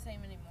not the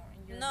same anymore.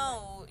 And you're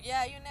no,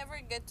 yeah, you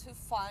never get to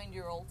find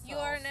your old self. you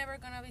are never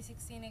gonna be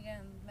 16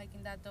 again, like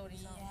in that Dodie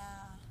song.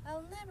 Yeah,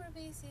 I'll never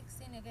be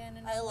 16 again,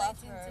 and I I'm love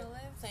waiting her. to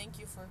live. Thank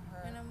you for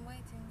her. When I'm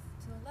waiting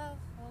to love,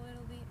 oh,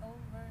 it'll be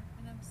over,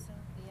 and I'm still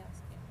the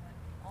asking when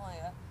Oh my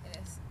god. it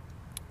is.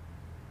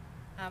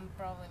 I'm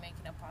probably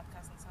making a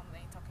podcast on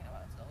Sunday talking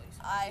about Dodie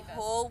songs. I because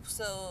hope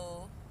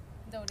so.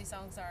 Dodie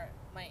songs are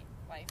my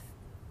life.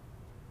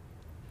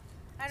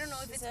 I don't know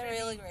if She's it's a creepy.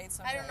 really great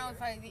songwriter. I don't know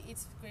if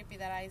it's creepy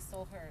that I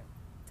stole her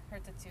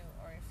tattoo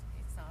or if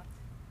it's not.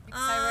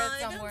 Because I read I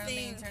don't somewhere on the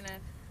think-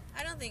 internet.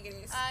 I don't think it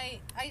is. I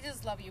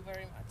just love you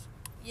very much.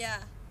 Yeah,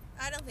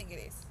 I don't think it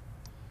is.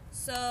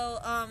 So,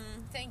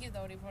 Thank you,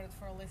 Dodie,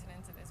 for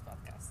listening to this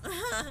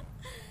podcast.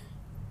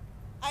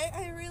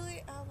 I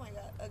really, oh my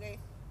god, okay.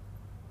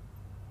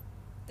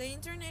 The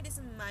internet is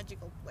a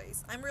magical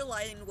place. I'm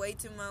relying way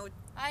too much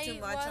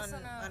was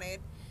on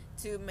it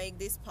to make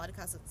this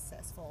podcast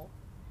successful.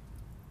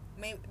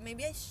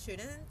 Maybe I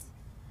shouldn't,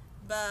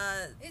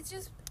 but It's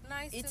just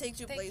nice it to takes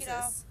you take places. it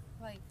off,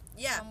 like,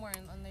 Yeah. somewhere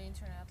on the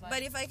internet. Like,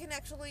 But if I can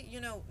actually,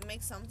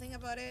 make something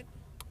about it,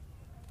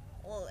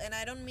 well, and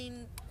I don't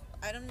mean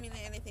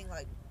anything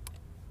like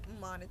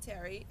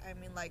monetary. I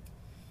mean like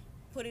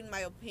putting my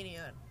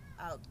opinion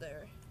out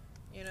there,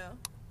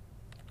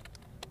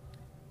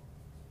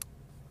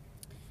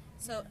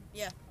 So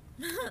yeah,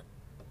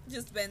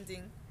 just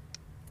venting.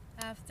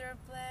 after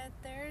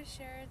pleather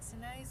shirts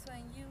and ice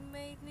when you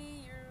made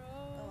me your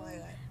own. Oh my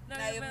god.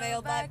 Now you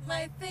mail back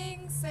my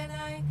things and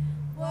I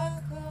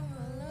walk home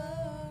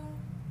alone.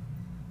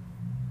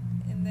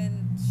 And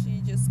then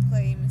she just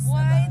claims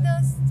Why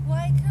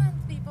about-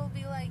 can't people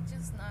be like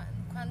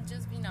can't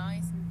just be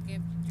nice and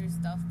give your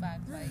stuff back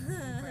like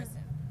in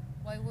person?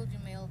 Why would you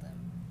mail them?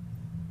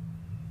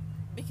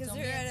 because Don't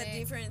they're be a at a dick.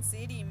 different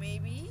city,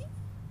 maybe.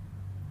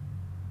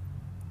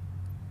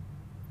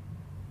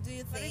 Do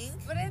you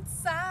think? But it's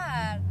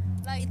sad.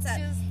 Like It's sad.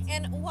 just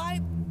And why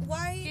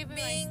give me my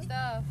being?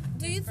 stuff.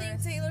 Do in you think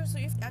person. Taylor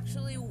Swift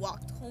actually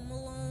walked home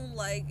alone?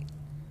 Like,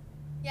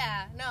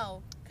 Yeah,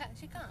 no.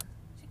 She can't.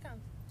 she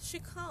can't.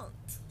 She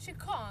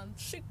can't.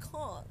 She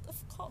can't.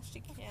 Of course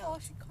she Oh,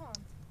 can't. she can't.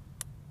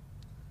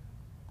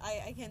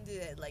 I can do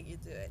it like you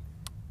do it.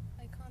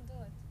 I can't do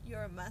it.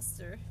 You're a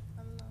master.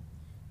 I'm not.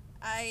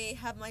 I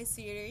have my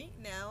Siri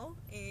now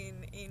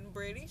in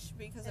British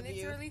because And of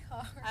it's you. really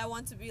hard. I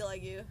want to be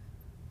like you.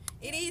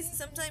 It is.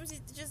 Sometimes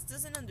it just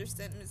doesn't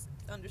understand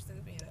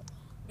me at all.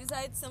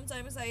 Besides,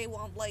 sometimes I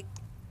want like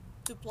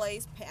to play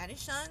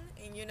Spanish song,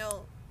 and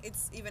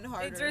it's even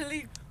harder. It's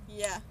really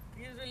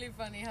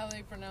funny how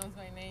they pronounce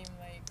my name,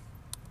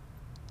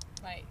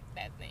 like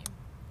that name.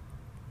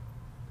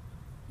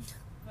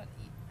 But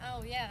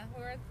oh yeah,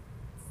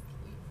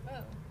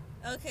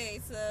 Okay,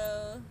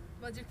 so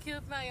But you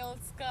killed my old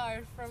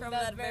scarf from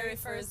that very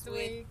first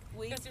week.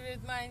 Because it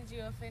reminds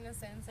you of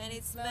innocence. and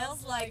it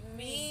smells like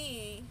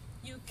me,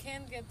 You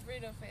can't get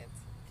rid of it.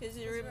 because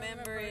you 'Cause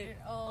remember it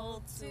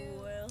all too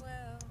well.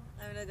 well.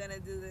 I'm not gonna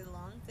do the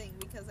long thing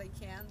because I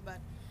can't, but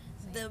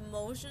Same. the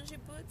emotion she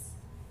puts.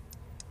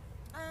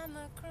 I'm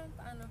a crump.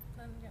 I know.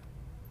 Yeah.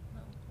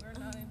 No, we're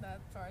not in that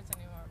part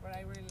anymore. But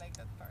I really like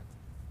that part.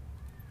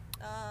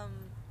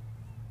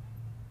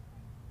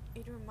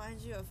 It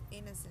reminds you of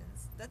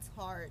innocence. That's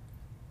hard.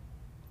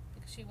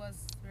 Because she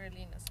was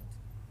really innocent.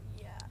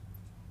 Yeah.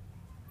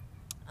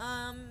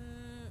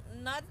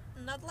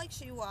 Not like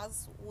she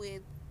was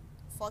with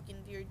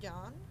fucking Dear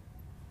John,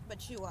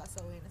 but she was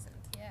so innocent.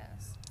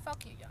 Yes.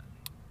 Fuck you, John.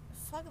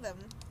 Fuck them,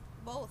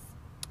 both.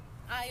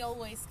 I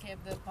always skip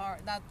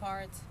that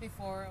part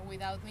before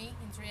Without Me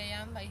in 3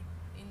 a.m.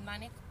 in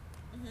Manic.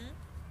 Mhm.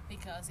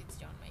 because it's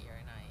John Mayer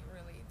and I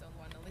really don't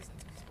want to listen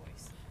to his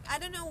voice. I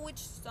don't know which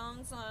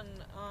songs on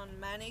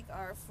Manic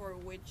are for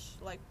which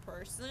like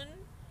person.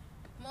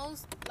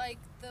 Most like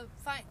the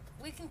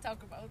we can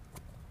talk about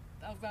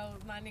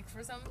Manic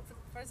for some.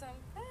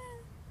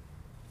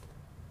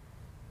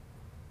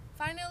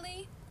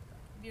 Finally,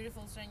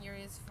 Beautiful Stranger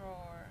is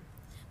for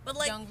But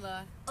like,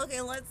 Youngblood.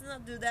 okay, let's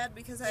not do that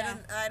because I Yeah,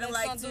 don't let's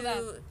like not do to.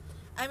 that.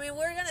 I mean,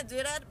 we're gonna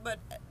do that, but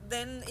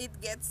then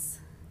it gets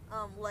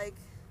like,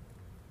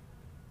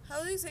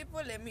 how do you say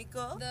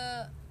polemico?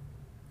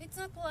 It's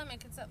not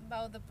polemic. It's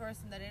about the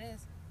person that it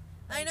is.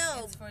 I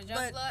know, It's for but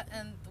Youngblood,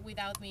 and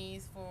Without Me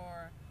is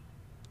for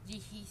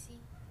Jihisi,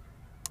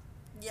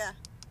 yeah,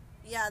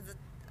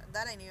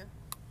 that I knew.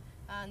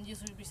 and You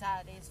Should Be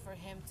Sad is for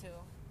him too.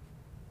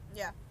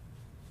 Yeah,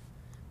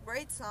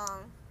 great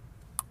song.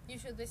 You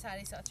Should Be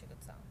Sad is such a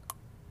good song.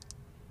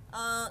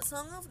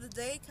 Song of the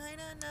day,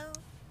 kinda no.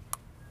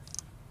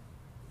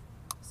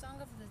 Song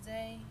of the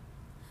day.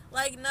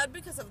 Like not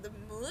because of the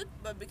mood,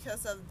 but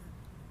because of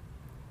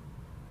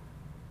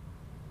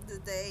the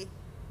day,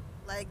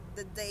 like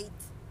the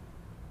date,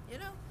 you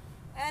know.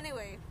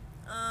 Anyway,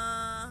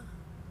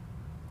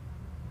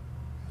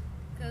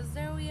 'Cause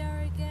there we are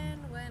again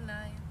when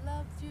I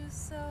loved you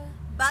so.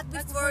 back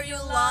before you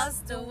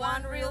lost the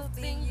one real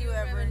thing you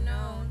ever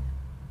known.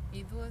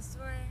 It was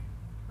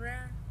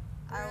rare.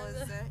 I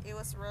was there. It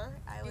was rare.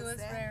 I was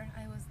there. rare.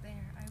 I was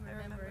there. I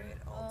remember it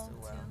all too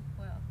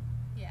well.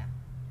 Yeah.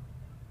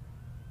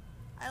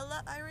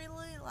 I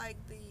really like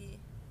the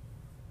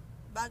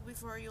back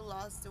before you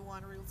lost the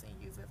one real thing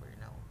you've ever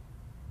known,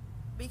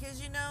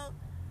 because you know,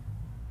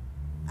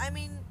 I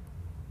mean,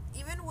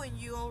 even when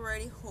you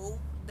already hope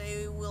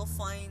they will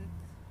find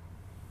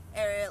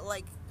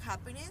like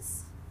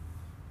happiness,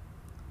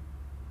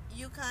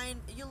 you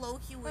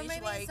low-key Or wish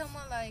maybe like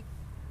someone like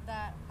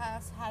that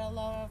has had a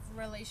lot of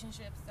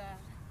relationships that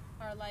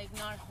are like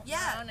not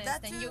Yeah, honest,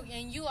 that and too.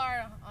 you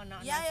are an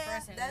honest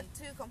person. that and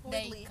too they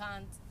completely.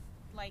 can't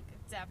like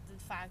accept the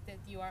fact that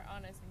you are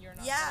honest and you're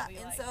not Yeah, probably,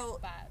 and like, so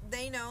bad.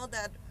 they know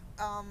that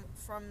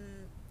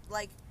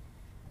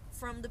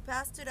from the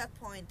past to that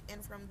point,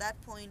 and from that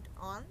point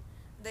on,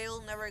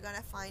 they'll never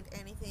gonna find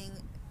anything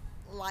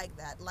like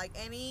that, like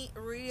any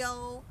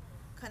real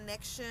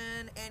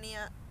connection, any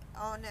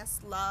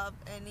honest love,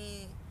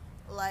 any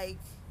like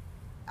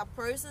a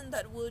person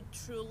that would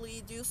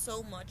truly do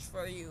so much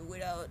for you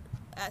without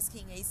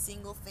asking a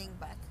single thing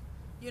back,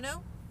 you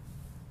know.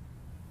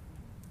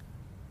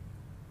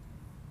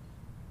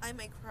 I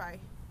may cry.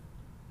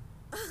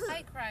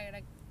 I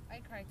cried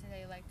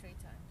today like 3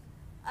 times.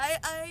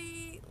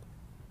 I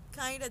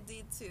kind of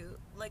did too.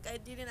 Like, I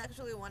didn't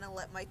actually want to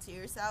let my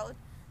tears out,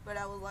 but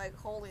I was like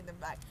holding them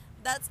back.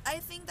 I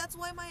think that's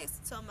why my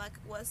stomach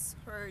was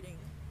hurting,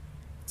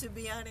 to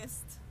be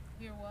honest.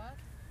 Your what?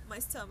 My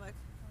stomach.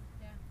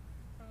 Yeah,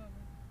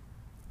 probably.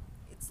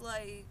 It's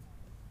like,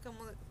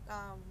 como,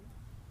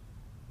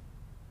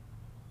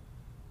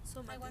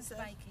 I want to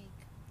buy cake.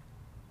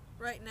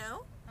 Right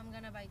now? I'm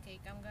gonna buy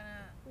cake. I'm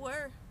gonna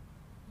Where?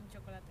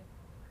 chocolate.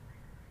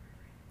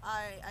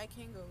 I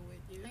can go with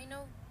you. I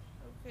know.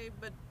 Okay,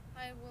 but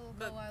I will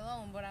But- go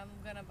alone, but I'm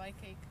gonna buy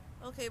cake.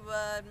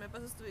 me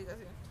pasas tu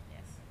ubicación.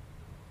 Yes.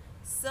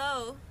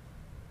 So,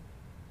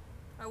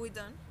 are we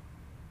done?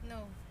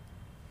 No.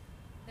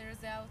 There's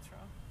the outro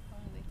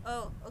only.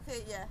 Oh,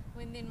 okay, yeah.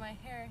 Wind in my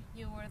hair,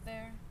 you were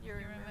there. You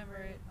remember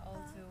it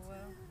all too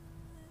well.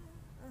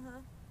 Uh-huh.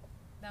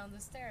 Down the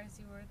stairs,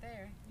 you were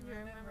there. You You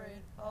remember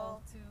it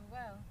all too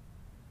well.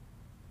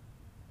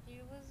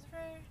 It was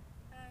rare,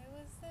 I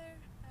was there.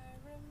 I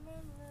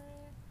remember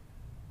it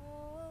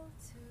all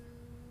too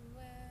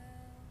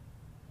well.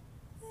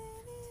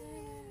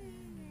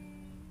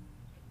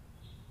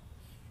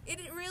 It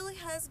really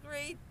has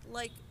great,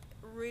 like,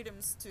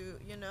 rhythms too,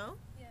 you know?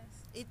 Yes.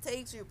 It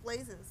takes you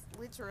places.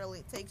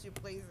 Literally takes you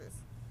places.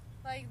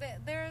 Like,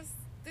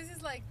 this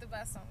is like the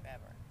best song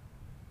ever.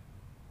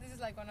 This is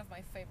like one of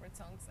my favorite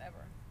songs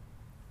ever.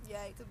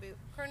 Yeah, it could be.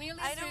 Cornelius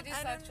I don't- Street is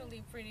I don't-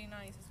 actually pretty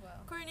nice as well.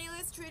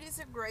 Cornelia Street is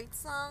a great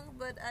song,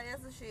 but I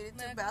associate it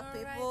to Like, bad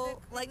alright, people. the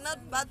Like, clicks not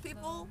on bad the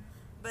people, floor.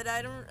 but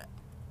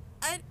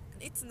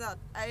it's not.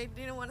 I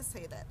didn't want to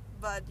say that,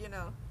 but you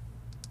know,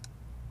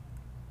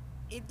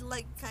 it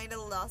like kind of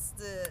lost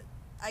the.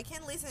 I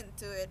can't listen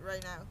to it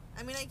right now.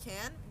 I mean, I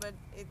can, but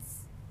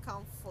it's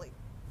conflict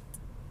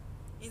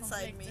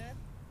inside me. Conflicted.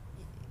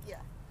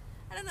 Yeah,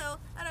 I don't know.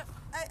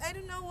 I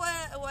don't know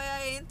why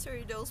I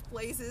enter those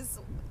places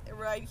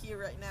right here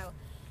right now.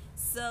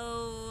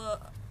 So,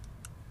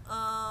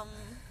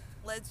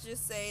 let's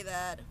just say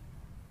that.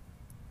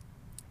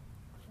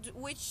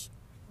 Which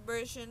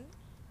version?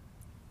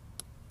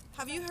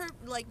 Have you heard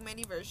like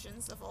many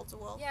versions of All Too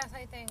Well? Yes,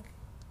 I think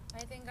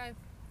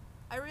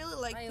I really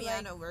like I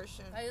piano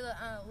version.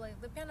 like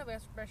the piano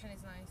version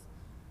is nice,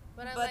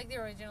 but I But- like the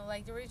original.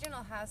 Like the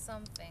original has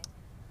something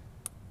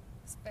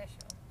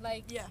special.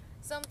 Like Yeah.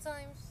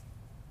 sometimes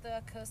the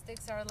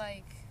acoustics are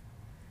like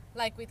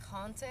with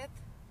Haunted.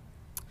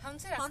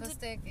 Haunted Haunted-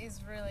 acoustic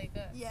is really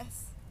good,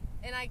 Yes.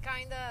 and I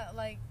kinda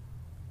like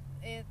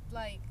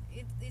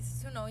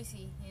it's too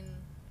noisy in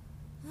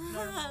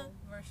normal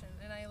version,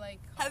 and I like.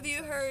 Have you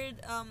songs. heard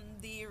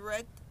the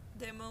red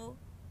demo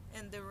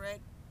and the red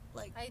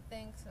like? I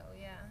think so.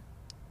 Yeah.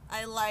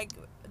 I like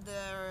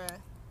the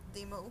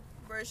demo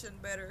version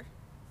better.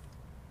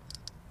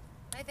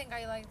 I think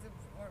I like the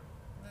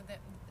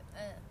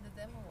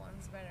demo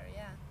ones better.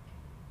 Yeah.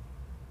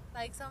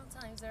 Like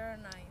sometimes they're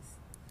nice.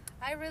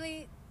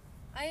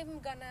 I'm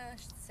gonna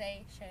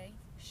say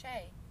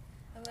Shay.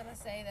 I'm gonna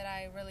say that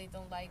I really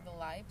don't like the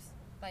lives,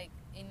 like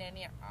in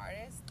any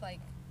artist, like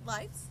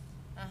Lights?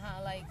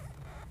 like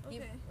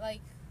Okay.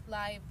 like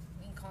live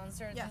in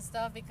concerts Yeah. and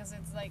stuff, because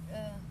it's like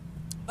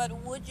But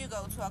would you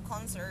go to a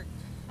concert?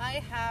 I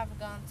have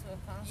gone to a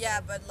concert. Yeah,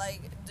 but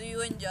like, do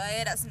you enjoy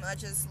it as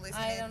much as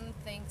listening? I don't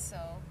think so.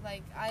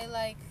 Like I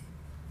like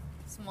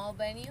small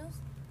venues.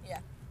 Yeah.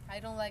 I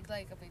don't like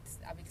a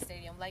big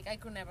stadium. Like I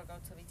could never go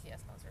to a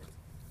BTS concert.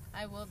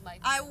 I would like.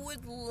 I to.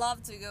 would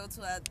love to go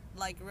to a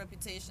like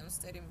Reputation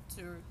Stadium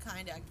tour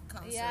kind of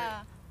concert.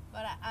 Yeah,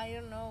 but I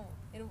don't know.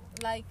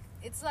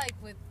 It's like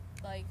with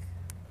like.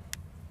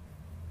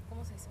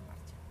 ¿Cómo se dice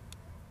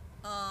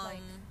marcha? Like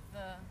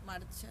the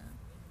Marcha.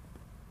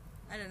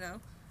 I don't know.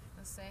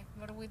 let's say,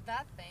 but with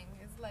that thing,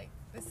 it's like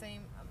the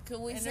same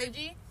Could we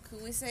energy.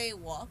 Could we say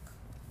walk?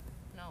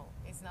 No,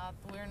 it's not.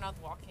 We're not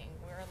walking.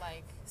 We're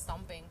like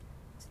stomping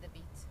to the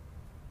beat.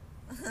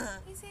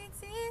 It's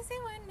easy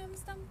when I'm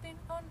stomping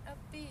on a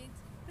beat.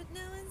 But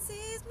no one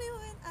sees me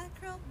when I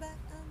crawl back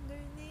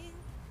underneath.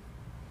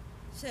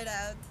 Shout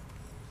out.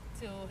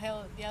 To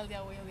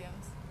Delia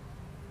Williams.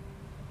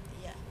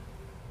 Yeah.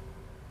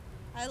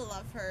 I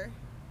love her.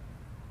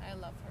 I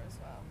love her as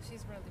well.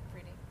 She's really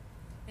pretty,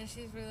 and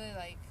she's really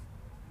like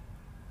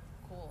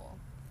cool.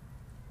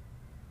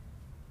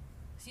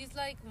 She's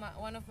like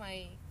one of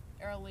my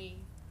early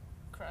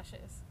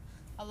crushes,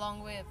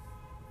 along with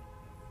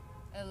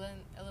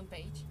Ellen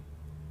Page.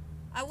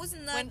 I was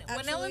not When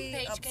actually Ellen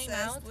Page obsessed came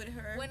out, with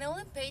her. when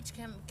Ellen Page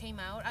came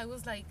out, I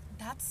was like,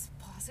 "That's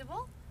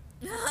possible."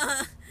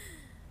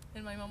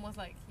 And my mom was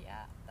like,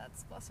 "Yeah,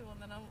 that's possible."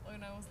 And then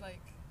I was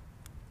like,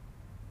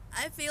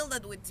 I feel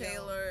that with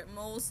Taylor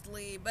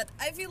mostly, but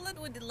I feel that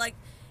with like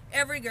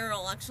every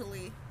girl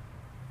actually.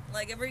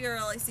 Like every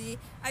girl I see,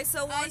 I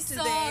saw one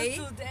today.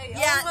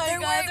 Yeah, oh my there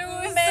god, were there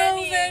was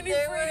many. so many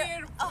There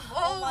pretty. were,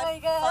 Oh my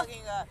god.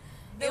 fucking god!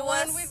 The It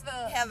one was with the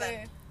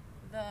heaven.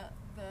 the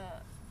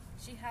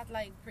she had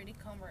like pretty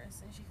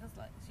Converse, and she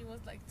was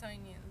like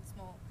tiny and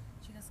small.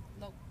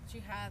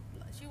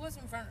 She was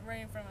right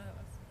in front of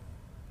us.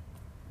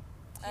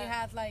 She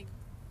had like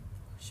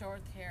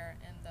short hair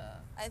and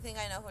I think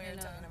I know who you're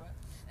and, talking about.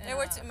 and There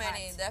were a too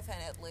many, hat.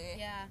 definitely.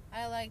 Yeah,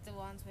 I like the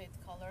ones with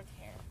colored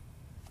hair.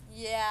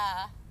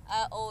 Yeah,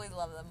 I always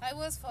love them. I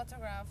was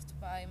photographed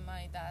by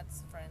my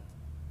dad's friend.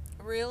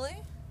 Really?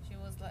 She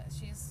was like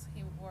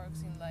he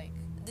works in like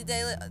Did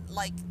they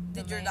like?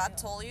 Did your dad mail.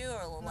 told you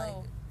or like?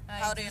 no.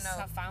 how I do you just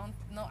know? have found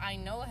no. I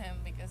know him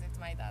because it's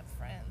my dad's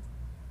friend.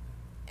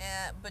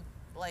 But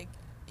like,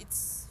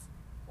 it's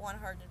 100%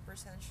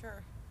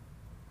 sure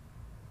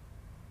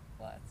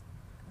What?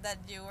 that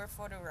you were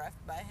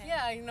photographed by him.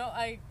 Yeah, I know.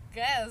 I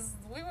guess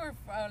we were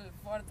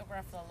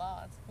photographed a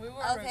lot. We were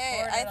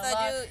Okay, recorded I a lot,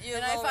 thought you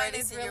and I find already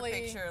it seen your really.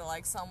 picture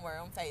like somewhere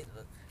on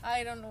Facebook.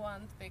 I don't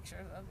want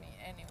pictures of me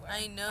anywhere.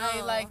 I know.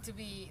 I like to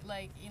be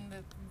like in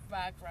the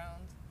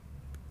background.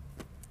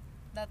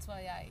 That's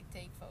why I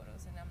take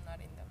photos and I'm not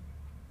in them.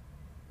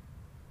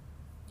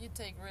 You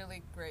take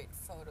really great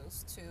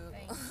photos too.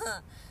 Thanks.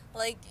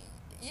 Like,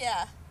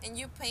 yeah, and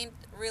you paint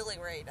really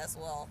great as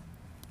well.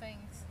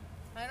 Thanks.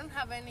 I don't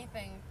have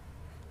anything.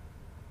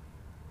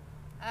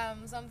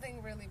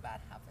 Something really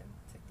bad happened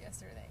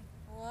yesterday.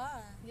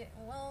 What? Yeah,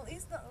 well,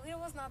 it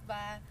was not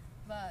bad,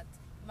 but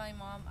my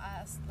mom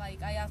asked,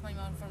 like, I asked my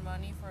mom for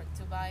money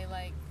to buy,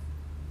 like,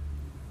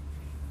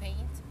 paint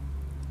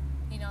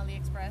in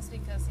AliExpress,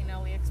 because in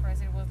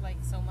AliExpress it was, like,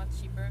 so much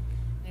cheaper,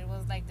 and it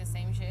was, like, the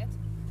same shit,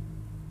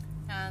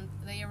 and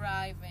they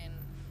arrive in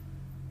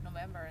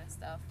November and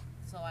stuff,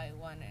 so I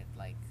wanted,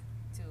 like,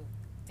 to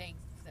take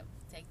them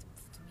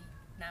to me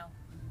now.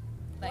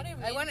 Like, What do you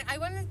mean? I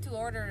wanted to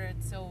order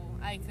it so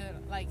I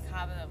could, like,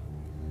 have them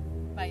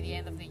by the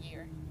end of the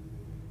year.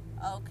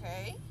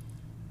 Okay.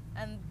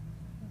 And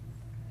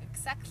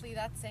exactly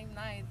that same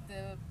night,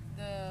 the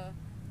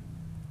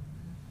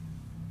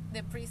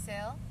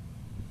pre-sale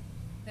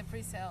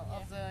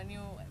of the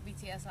new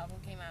BTS album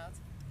came out,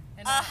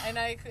 and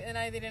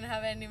I didn't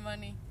have any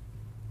money.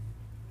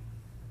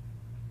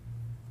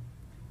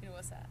 It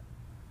was sad.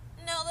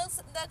 No,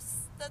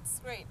 that's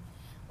great.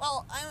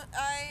 Well,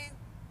 I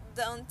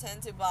don't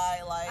tend to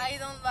buy like. I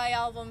don't buy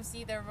albums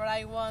either, but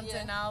I want Yeah.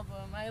 an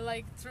album. I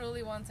like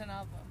truly want an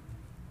album.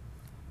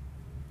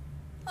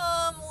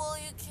 Well,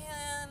 you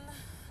can,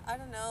 I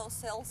don't know,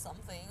 sell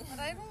something. But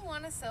I don't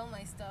want to sell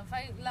my stuff.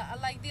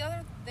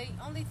 The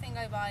only thing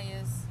I buy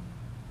is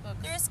books.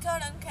 There's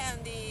Cotton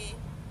Candy.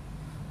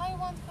 I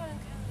want cotton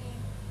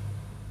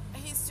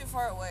candy. He's too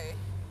far away.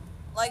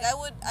 Like I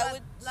would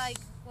like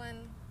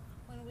when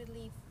we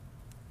leave.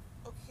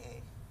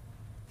 Okay.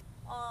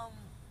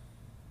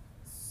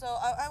 So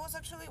I was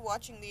actually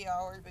watching the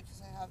hours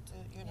because I have to,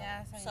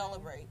 Yes, I know.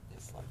 celebrate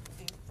this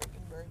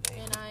freaking birthday.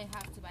 And I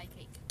have to buy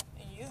cake.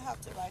 And you have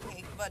to buy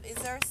cake. But is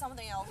there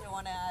something else you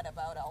want to add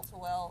about Also?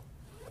 Well,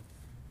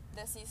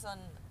 this season,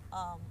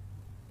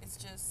 it's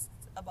just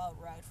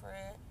about right for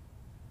it.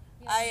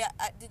 Yeah.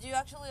 I did you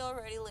actually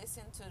already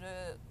listen to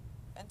the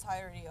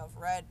entirety of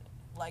Red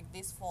like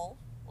this fall,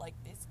 like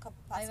this past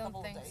I don't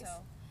couple think of days?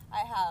 so. I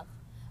have.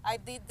 I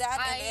did that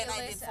and then I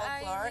did listen-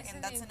 folklore, listen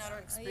and that's in- another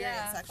experience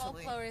yeah,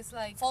 actually. folklore is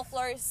like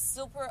Folklore is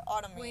super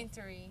autumny.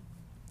 wintry.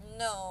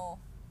 No.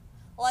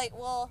 Like,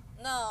 well,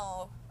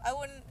 no. I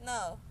wouldn't,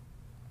 no.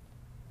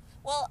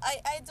 Well,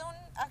 I don't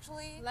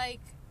actually...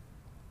 Like,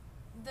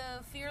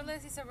 the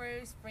Fearless is a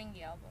very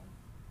springy album.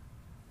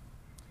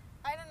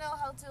 I don't know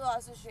how to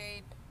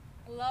associate...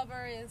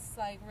 Lover is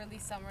like really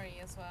summery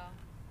as well.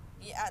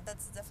 Yeah,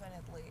 that's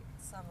definitely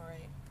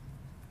summery.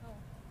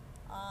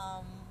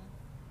 Oh.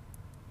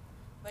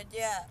 But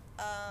yeah,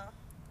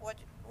 what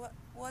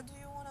do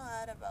you want to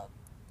add about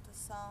the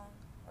song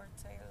or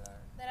Taylor?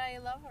 That I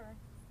love her.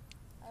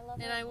 I love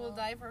And her I will more.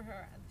 die for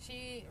her.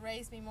 She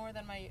raised me more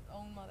than my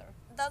own mother.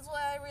 That's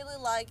why I really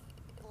like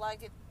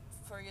it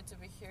for you to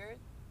be here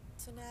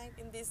tonight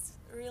in this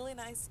really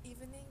nice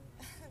evening.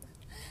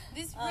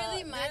 This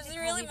really magical There's a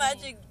really evening.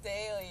 magic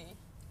day.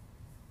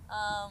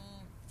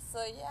 So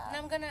yeah. And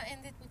I'm gonna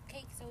end it with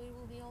cake so it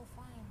will be all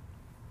fine.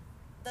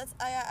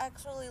 I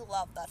actually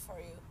love that for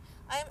you.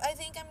 I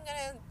think I'm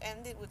gonna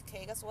end it with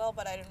cake as well,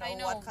 but I don't know, I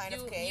know what kind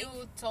you, of cake. You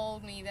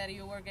told me that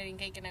you were getting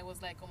cake and I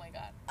was like, oh my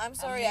god. I'm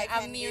sorry, near- I I'm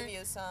can't near- give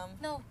you some.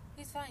 No,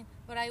 it's fine.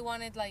 But I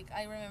wanted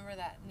I remember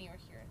that near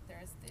here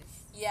there's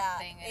this Yeah,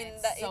 thing and in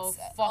it's the, so it's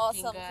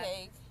fucking awesome good.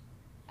 cake.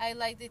 I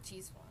like the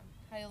cheese one.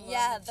 I love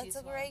Yeah, the that's cheese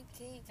a one. great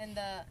cake. And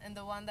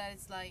the one that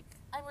is like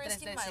I'm tres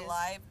risking my leches.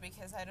 life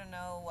because I don't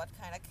know what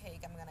kind of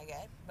cake I'm gonna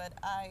get, but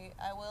I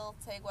will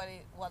take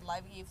what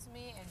life gives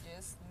me and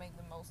just make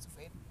the most of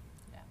it.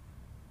 Yeah.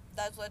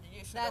 That's what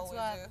you should That's always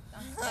what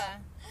do. yeah.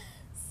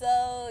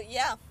 So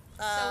yeah.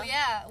 So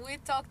yeah, we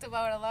talked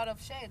about a lot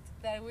of shit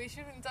that we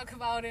shouldn't talk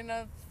about in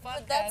a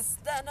But podcast.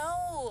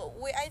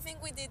 I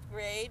think we did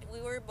great.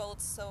 We were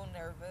both so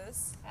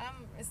nervous.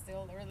 I'm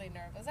still really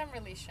nervous. I'm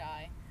really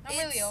shy. I'm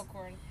It's- really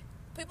awkward.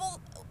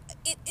 People,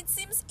 it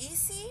seems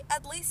easy.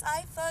 At least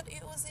I thought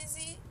it was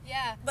easy.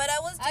 Yeah. But I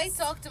was just... I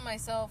talk to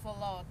myself a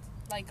lot,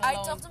 like I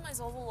alone, talk to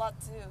myself a lot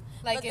too.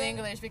 like but in then-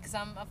 English because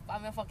I'm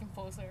a fucking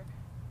poser.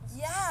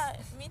 Yeah,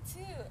 me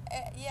too.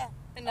 Yeah,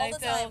 And all I the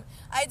tell- time.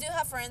 I do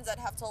have friends that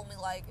have told me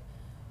like,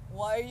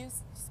 "Why are you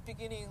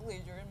speaking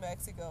English? You're in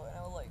Mexico." And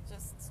I was like,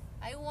 "Just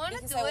I want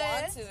to because do I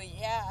it. want to."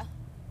 Yeah,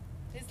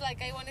 It's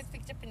like I want to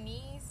speak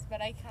Japanese,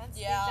 but I can't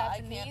speak yeah. I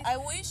Japanese. can't. I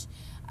wish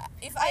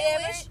if I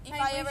I wish-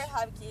 ever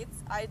have kids,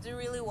 I do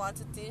really want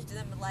to teach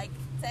them like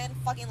 10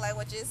 fucking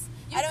languages.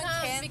 You I don't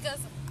can't care. because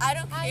I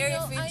don't I care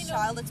know- if I it's know.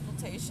 child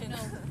exploitation.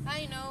 no,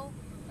 I know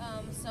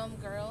some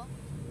girl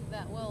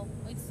that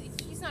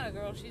she's not a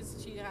girl. She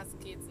has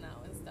kids now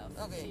and stuff.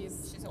 Okay,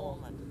 she's a old.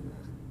 woman.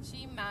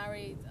 She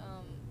married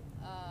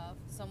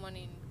someone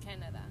in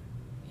Canada,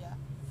 Yeah.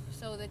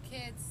 so the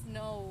kids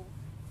know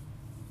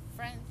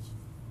French,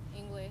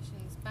 English,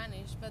 and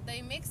Spanish, but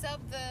they mix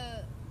up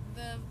the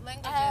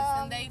languages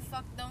and they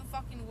don't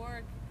fucking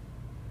work.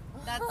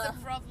 That's the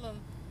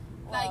problem.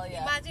 Well, Like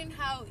yeah. imagine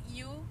how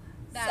you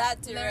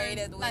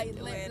Saturated learned,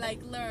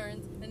 with-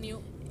 learned a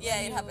new Yeah,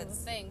 a it new happens.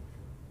 thing,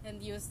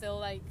 and you still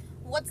like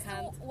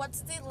can't.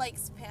 What's the like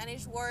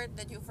Spanish word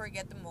that you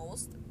forget the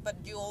most, but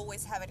you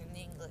always have it in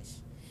English?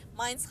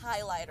 Mine's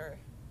highlighter.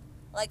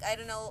 Like I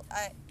don't know,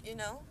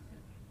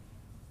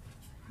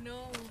 No.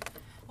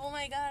 Oh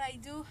my god, I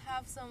do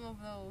have some of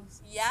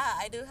those. Yeah,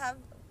 I do have,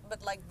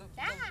 but like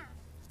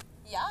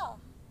yeah.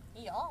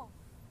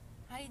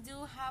 I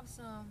do have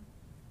some.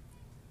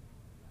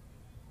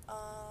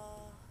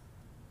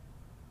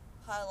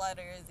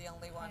 Highlighter is the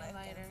only one I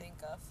Highlighter. can think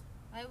of.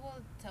 I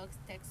will text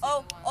you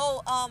Oh, the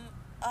one.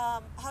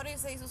 how do you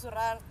say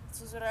susurrar?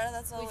 Susurrar,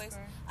 that's always...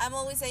 Whisper. I'm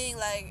always saying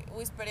like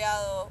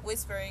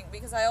whispering,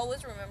 because I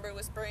always remember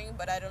whispering,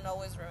 but I don't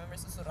always remember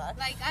susurrar.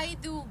 Like I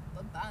do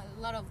a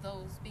lot of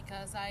those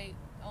because I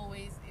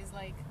always is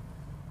like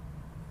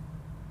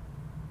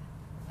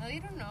I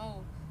don't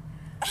know.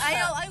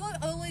 I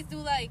will always do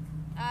like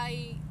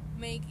I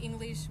make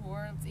English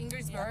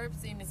Yeah.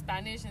 verbs in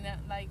Spanish and then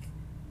like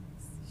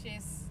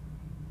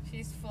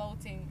she's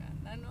floating.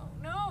 I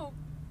no.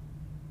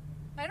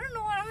 I don't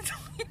know what I'm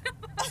talking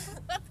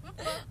about. What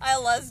the fuck? I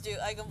lost you.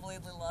 I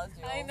completely lost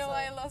you. I know also.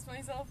 I lost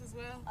myself as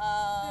well.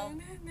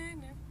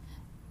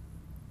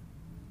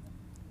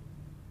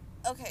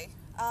 Okay.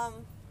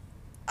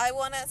 I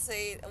want to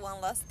say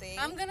one last thing.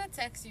 I'm gonna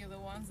text you the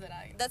ones that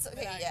I. That's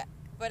okay, that I- yeah.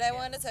 But I yeah.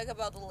 want to talk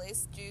about the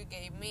list you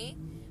gave me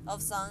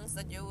of songs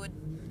that you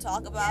would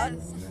talk about.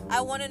 Yes. I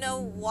want to know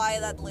why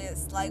that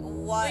list. Like,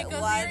 why?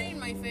 Because why? they're in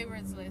my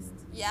favorites list.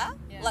 Yeah?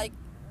 Yeah. Like,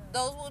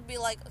 those would be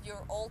like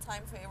your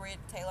all-time favorite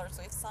Taylor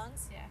Swift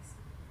songs. Yes.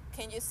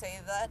 Can you say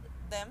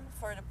them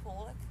for the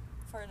public?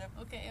 For the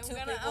Okay, two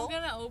I'm people?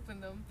 gonna open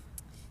them.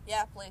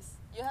 Yeah, please.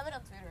 You have it on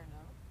Twitter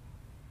now.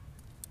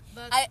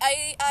 But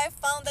I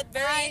found that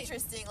very I-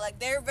 interesting. Like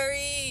they're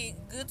very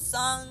good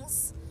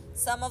songs.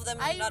 Some of them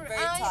I, not very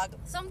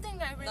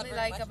something I really very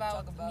like much to about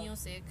talk about.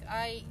 music.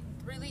 I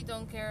really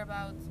don't care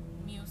about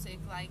music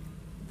like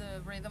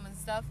the rhythm and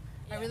stuff.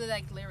 I Yeah. really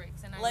like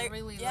lyrics, and I Like,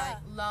 really yeah.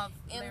 love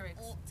And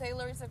lyrics.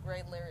 Taylor is a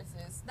great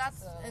lyricist. That's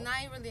so. and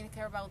I really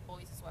care about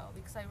voice as well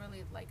because I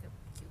really like a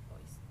cute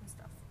voice and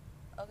stuff.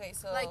 Okay,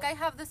 so Like I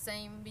have the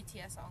same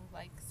BTS song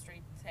like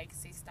straight like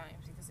 6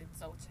 times because it's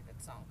such a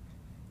good song.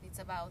 It's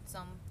about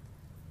some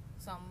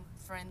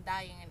friend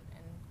dying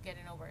and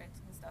getting over it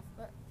and stuff.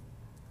 But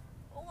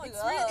oh my it's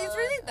god, it's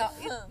really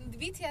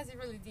BTS is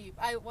really deep.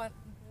 I want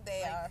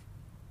they like, are.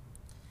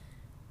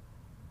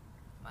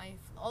 my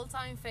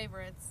all-time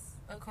favorites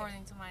Okay.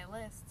 according to my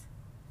list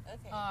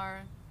Okay.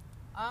 are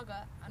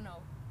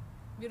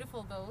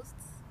Beautiful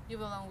Ghosts, You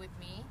Belong With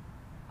Me,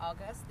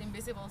 August,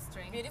 Invisible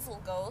String.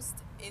 Beautiful Ghost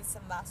is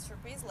a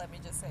masterpiece. Let me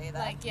just say that.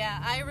 Like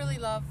yeah, I really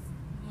love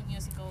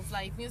musicals.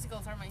 Like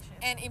musicals are my shit.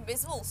 And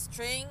Invisible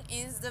String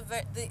is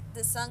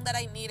the song that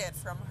I needed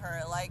from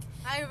her. Like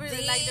I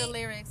really like the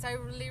lyrics. I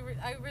really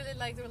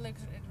like the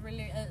lyrics.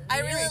 I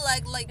really lyrics.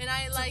 like And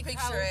I to like picture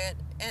how it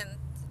and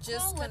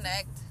just cool was it?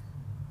 connect.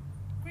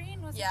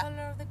 Green was Yeah. the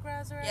color of the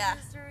grass where Yeah. I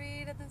used to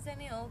read at the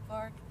Centennial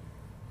Park.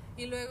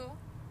 Y luego,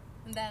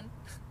 and then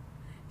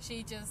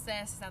she just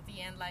says at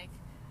the end like,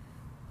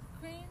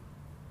 green,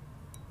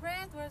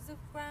 red was the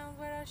ground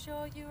where I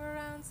showed you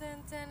around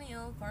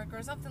Centennial Park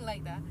or something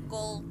like that.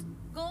 Gold,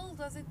 Gold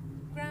was the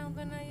ground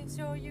when I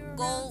showed you around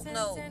gold.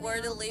 No, Centennial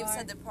where the leaves Park.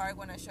 at the park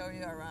when I show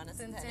you around a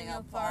Centennial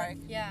Centennial Park.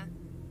 Yeah,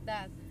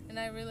 that. And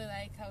I really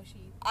like how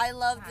she. I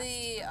love Ah.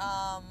 the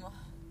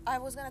I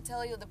was gonna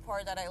tell you the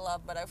part that I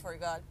love, but I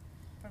forgot.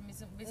 From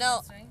Miss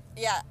No. String.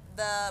 Yeah,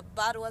 the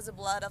 "Bad Was the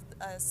Blood" of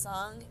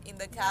song in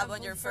the cab Yeah,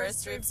 on your for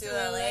first trip to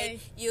LA.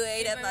 You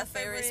ate at my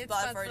favorite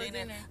spot for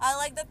dinner. I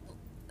like that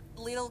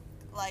little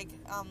like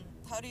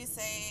how do you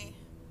say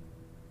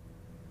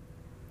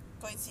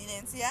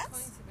coincidencias?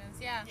 Coincidence,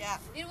 yeah. Yeah.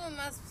 It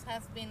must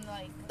have been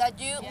like. That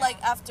you Yeah.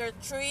 like after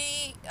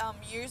 3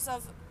 years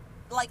of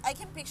like I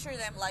can picture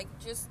them like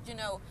just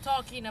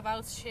Talking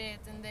about shit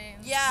and then.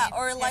 yeah he-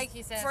 or yeah, like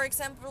he said, for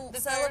example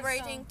the first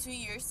celebrating song. 2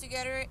 years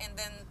together and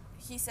then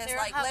he says They're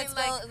like having, let's go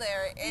like-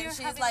 there and we're she's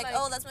having, like like-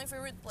 oh that's my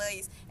favorite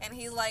place and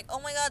he's like oh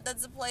my god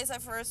that's the place I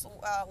first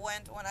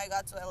went when I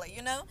got to LA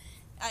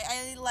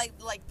I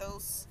like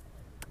those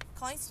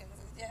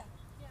coincidences yeah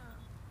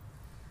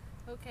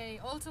Yeah. Okay,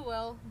 all too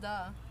well.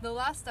 The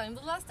last time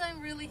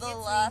really the hits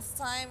last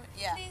time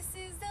yeah me.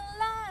 This is the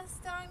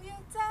last time you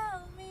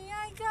tell me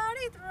I got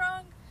it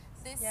wrong.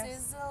 this Yes.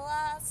 is the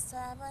last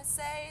time I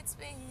say it's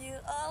been you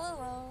all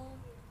alone.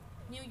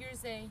 New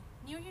Year's Day,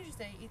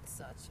 it's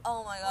such.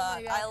 Oh my Oh god,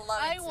 my God. I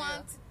love it I too.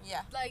 want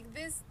yeah like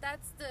this.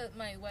 That's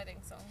my wedding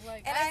song.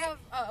 Like And I I- have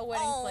a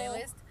wedding oh.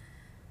 playlist,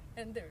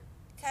 and there.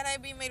 can I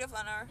be maid of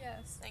honor?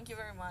 Yes. Thank you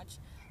very much.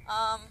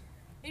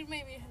 It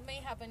may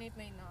happen. It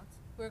may not.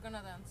 We're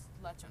gonna dance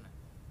La Chona.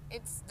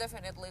 It's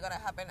definitely gonna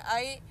happen.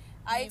 I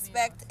Maybe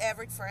expect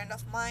every friend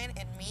of mine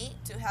and me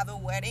to have a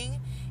wedding,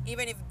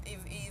 even if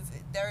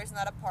there is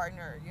not a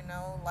partner.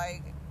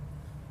 Like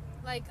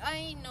Like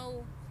I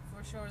know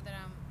for sure that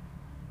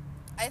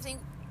I think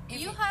if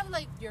you have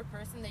like your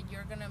person that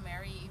you're gonna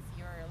marry if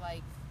you're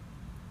like.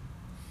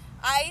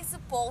 I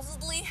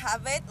supposedly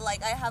have it.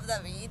 Like I have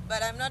David,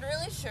 but I'm not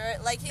really sure.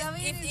 Like David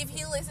if is-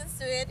 he listens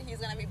to it, he's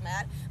gonna be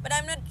mad. But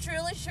I'm not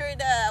truly sure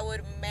that I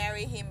would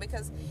marry him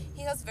because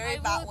he has very I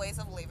bad would- ways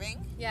of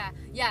living. Yeah,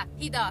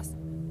 he does.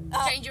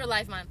 Oh. Change your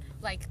life, man.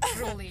 Like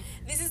truly.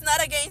 This is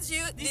not against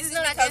you. This is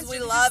not because against we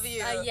you. This love is-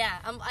 you. Yeah,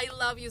 I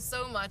love you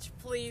so much.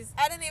 Please.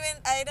 I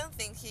don't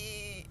think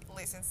he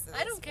listens to this.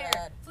 I don't care.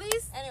 but-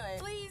 Please. Anyway.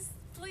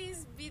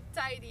 Please be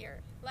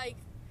tidier. Like,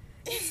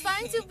 it's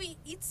fine to be.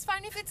 It's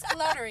fine if it's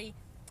cluttery.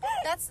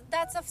 That's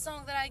a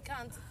song that I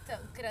can't tell.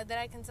 That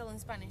I can tell in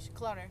Spanish.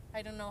 Clutter.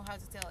 I don't know how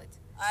to tell it.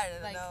 I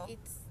don't Like know.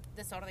 it's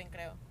desorden,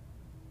 creo.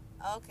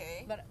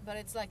 Okay. But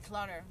it's like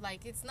clutter.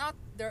 Like it's not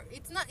there.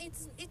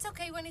 It's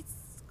okay when it's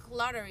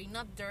cluttery,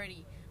 not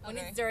dirty. When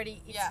Okay. it's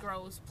dirty, it's Yeah.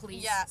 gross.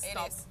 Please Yeah,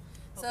 stop. it is.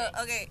 So,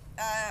 okay,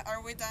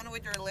 are we done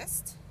with your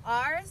list?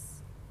 Ours.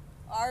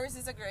 Ours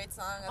is a great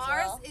song as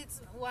Ours, well.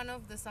 it's one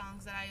of the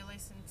songs that I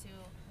listen to.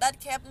 That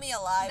kept me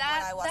alive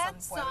when I was on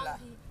Puebla.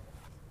 Song,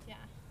 yeah.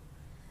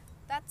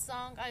 That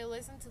song, I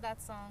listen to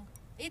that song.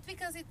 It's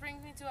because it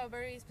brings me to a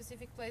very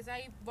specific place.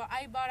 I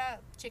bought a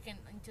chicken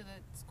into the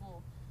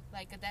school,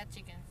 like a dead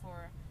chicken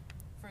for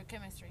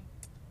chemistry,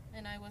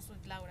 and I was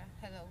with Laura.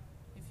 Hello,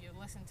 if you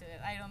listen to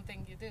it. I don't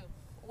think you do.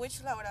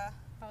 Which Laura?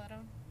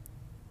 Calderon.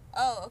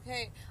 Oh,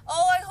 okay.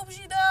 Oh, I hope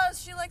she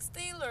does. She likes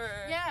Taylor.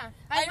 Yeah,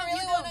 I hope really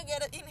you want do. to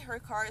get it in her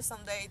car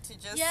someday to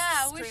just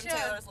Yeah, we scream should.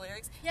 Taylor's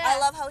lyrics. Yeah. I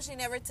love how she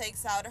never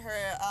takes out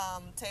her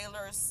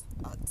Taylor's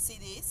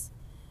CDs.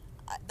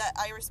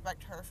 I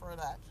respect her for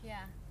that.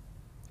 Yeah,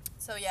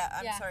 So yeah,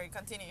 I'm Yeah. sorry.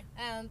 Continue.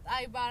 and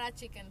I bought a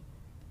chicken,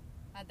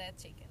 a dead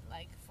chicken,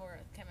 like for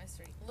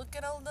chemistry. Look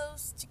at all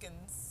those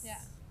chickens.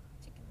 Yeah,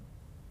 chicken.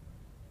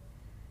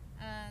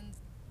 And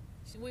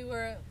we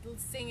were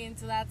singing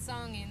to that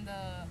song in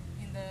the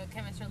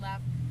Mr.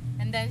 Love,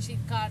 and then she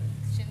cut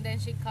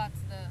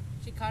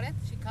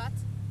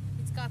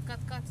it's cut.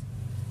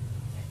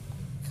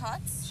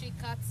 Cuts? She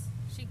cuts.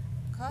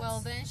 Cuts? Well,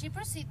 then she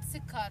proceeds to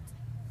cut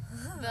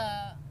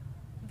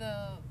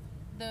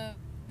the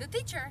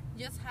teacher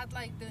just had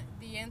like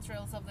the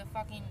entrails of the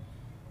fucking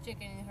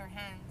chicken in her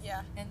hand.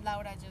 Yeah. And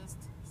Laura just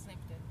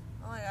snipped it.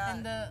 Oh my god.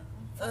 And the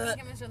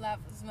fucking Mr. Love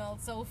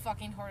smelled so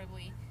fucking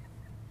horribly.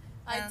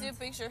 I And do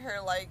picture her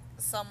like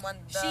someone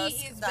does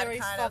she is that very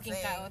kind fucking of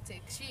thing.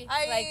 chaotic. She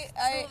I-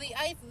 truly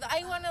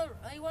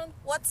I want.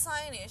 What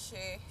sign is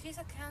she? She's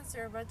a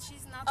Cancer, but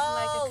she's not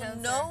Oh like a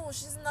Cancer. no,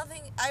 she's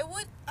nothing. I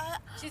would.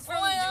 She's oh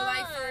from my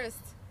July God. 1st.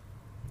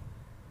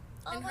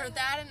 Oh And my her God.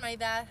 dad and my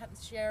dad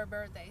share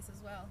birthdays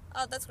as well.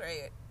 Oh, that's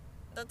great.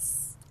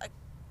 That's a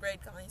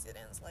great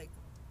coincidence. Like,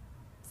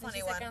 And funny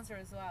she's one. a Cancer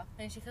as well,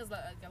 and she has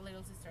like a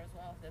little sister as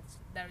well. That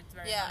it's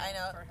very Yeah, I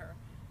normal know. for her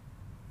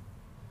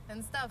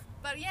and stuff.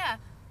 But yeah,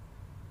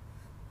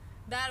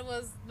 that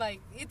was like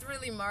it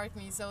really marked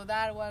me. So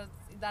that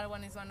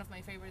one is one of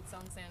my favorite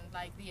songs, and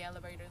like the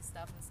elevator and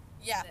stuff.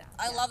 Yeah, Yeah,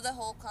 I yeah. love the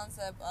whole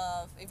concept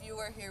of if you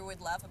were here,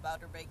 we'd laugh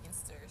about her baking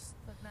stairs.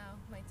 But now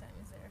my time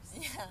is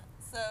theirs. Yeah.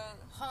 So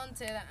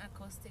Haunted and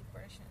acoustic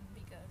version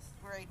because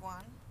great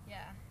one.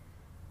 yeah,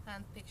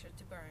 and Picture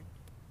to Burn.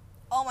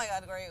 Oh my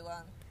god, great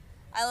one.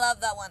 I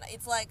love that one.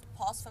 It's like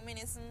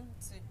post-feminism.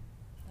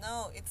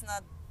 No, it's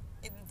not.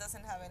 It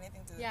doesn't have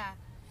anything to do. Yeah.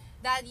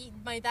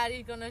 My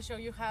daddy gonna show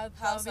you how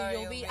sorry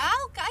you'll you'll be. be.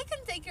 I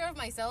can take care of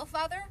myself,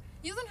 father.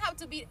 You don't have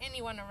to beat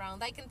anyone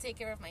around. I can take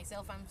care of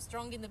myself. I'm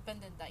strong,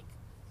 independent, like.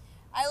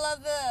 I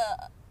love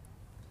the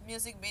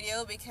music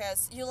video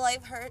because you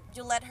let her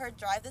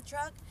drive the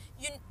truck.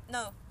 He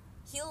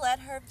let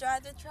her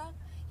drive the truck.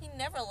 He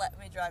never let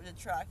me drive the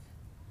truck.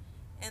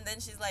 And then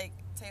she's like,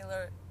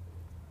 Taylor,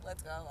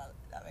 let's go.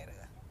 La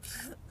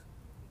verga.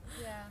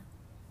 Yeah.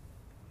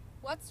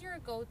 What's your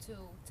go-to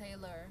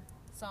Taylor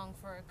song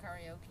for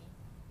karaoke?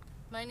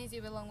 Mine is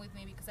 "You Belong with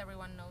Me" because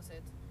everyone knows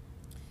it.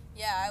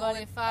 Yeah, But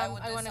would. if I I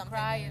would do want to something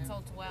cry, new. it's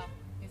All Too Well.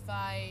 If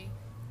I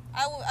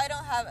I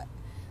don't have.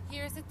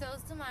 here's a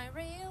toast to my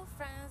real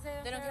friends.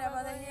 They don't care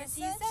about the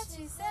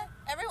She said.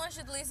 Everyone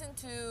should listen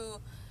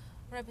to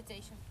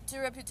Reputation.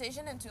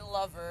 Reputation and to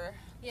Lover.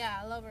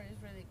 Yeah, Lover is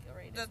really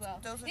great as well.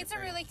 Those are It's the a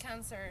great really ones.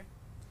 Cancer.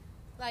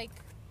 Like,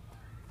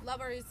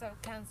 Lover is a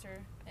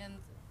Cancer, and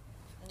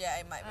Yeah,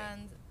 it might be.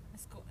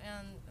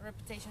 and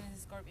Reputation is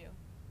a Scorpio.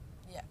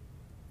 Yeah,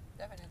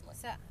 definitely.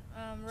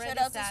 Red Shout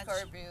is out to Sag.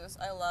 Scorpios.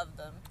 I love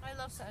them. I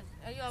love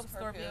Scorpio.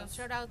 Scorpios.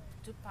 Shout out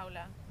to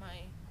Paula,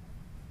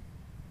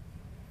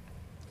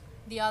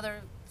 the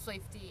other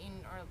Swiftie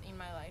in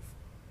my life.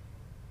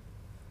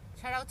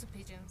 Shout out to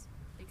Pigeons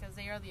because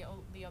they are the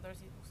others.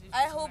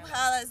 I hope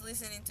Hala is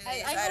listening to this.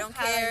 I I, hope don't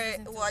Hala is care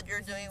listening to- what you're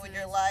listening doing to with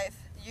your this. life.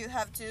 You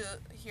have to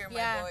hear my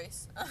Yeah.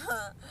 voice.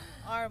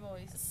 Our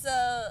boys.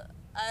 So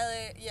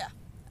I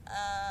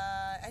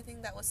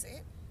think that was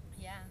it.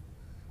 Yeah.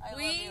 I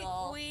love you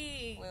all.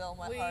 we with all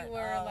my heart.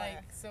 were Oh, like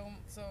yeah.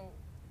 so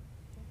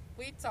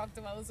we talked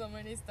about so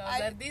many stuff I-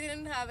 that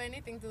didn't have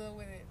anything to do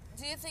with it.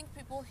 Do you think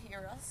people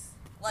hear us?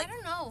 I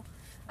don't know.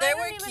 There I don't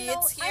were even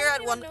kids know- I here don't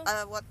at even one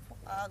know.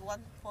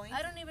 one point.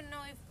 I don't even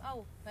know if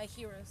like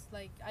heroes.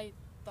 Like I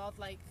thought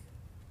like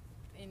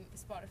in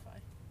Spotify.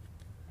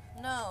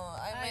 No,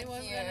 I I meant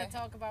was here. gonna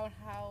talk about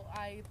how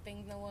I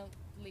think no one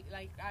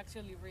like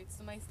actually reads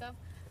my stuff,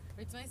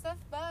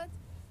 but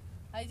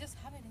I just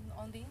have it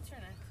on the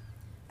internet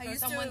I for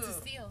used someone to to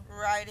steal.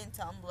 write in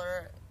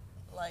Tumblr,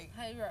 like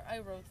I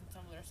wrote in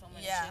Tumblr so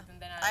many yeah. shit,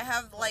 and then I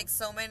have like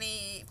so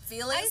many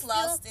feelings I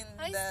lost in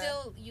I the.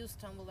 still use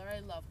Tumblr. I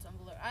love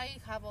Tumblr. I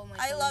have all my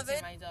I love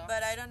feelings it, in my doc.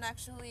 but I don't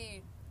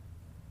actually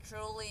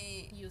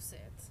truly use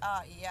it.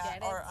 yeah,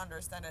 Get or it?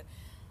 understand it.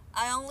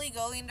 I only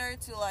go in there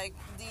to like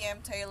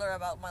DM Taylor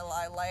about my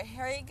life, like,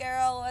 hey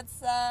girl,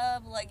 what's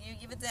up? Like, you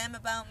give a damn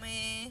about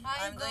me.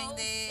 I'm doing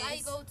this. I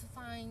go to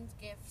find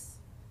gifts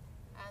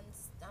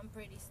and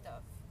pretty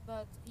stuff,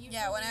 but usually,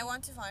 Yeah, when I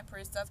want to find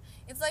pretty stuff,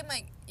 it's like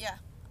my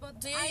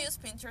But Do you I, use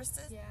Pinterest?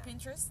 Yeah.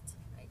 Pinterest?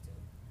 I do.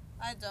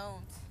 I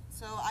don't.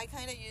 So I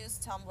kind of use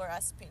Tumblr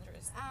as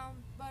Pinterest.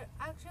 But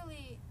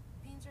actually,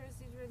 Pinterest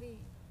is really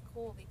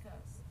cool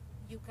because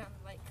you can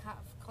like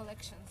have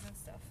collections and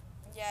stuff.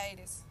 Yeah, it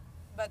is.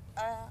 But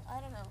I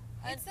don't know.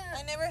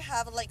 I never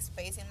have like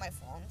space in my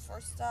phone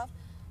for stuff,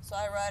 so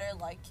I rather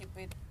like keep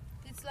it.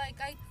 It's like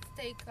I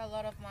take a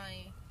lot of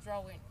my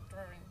drawing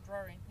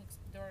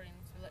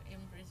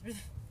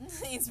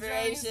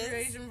Inspirations.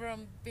 inspiration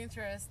from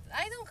Pinterest.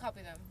 I don't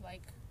copy them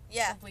like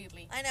Yeah.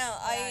 completely. I know.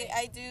 Right.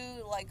 I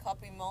do like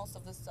copy most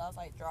of the stuff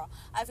I draw.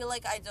 I feel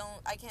like I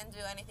can't do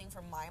anything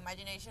from my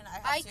imagination.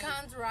 I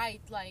can't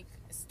write like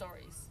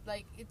stories.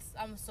 Like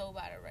I'm so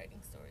bad at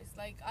writing stories.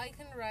 Like I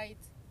can write.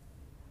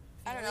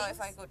 I don't know if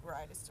I feelings. could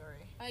write a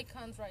story. I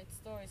can't write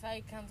stories.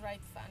 I can't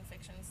write fan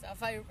fiction and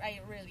stuff. I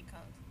really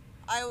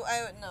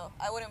can't. No,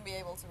 I wouldn't be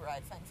able to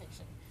write fan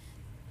fiction.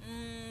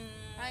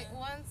 I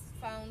once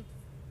found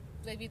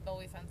David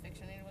Bowie fan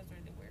fiction. It was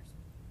really weird.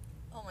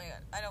 Oh my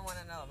god, I don't want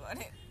to know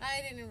about it.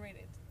 I didn't read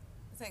it.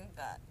 Think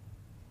that.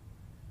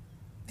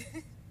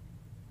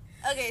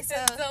 Okay, so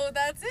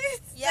that's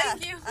it. yeah,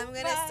 Thank you. I'm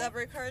gonna Bye. stop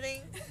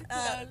recording.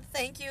 Lol.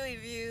 Thank you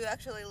if you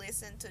actually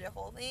listened to the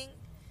whole thing,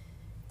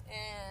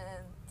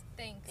 and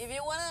Thanks. if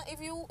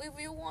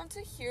you want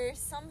to hear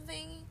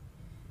something,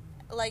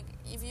 like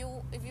if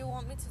you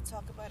want me to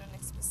talk about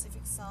a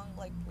specific song,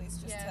 like please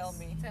just Yes, tell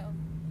me, Tell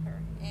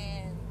her.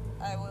 and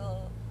I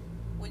will.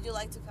 Would you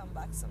like to come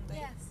back someday?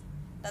 Yes.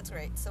 That's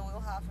great. So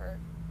we'll have her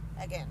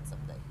again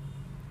someday.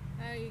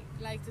 I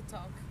like to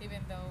talk, even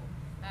though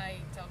I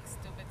talk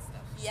stupid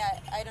stuff. Yeah,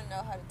 I don't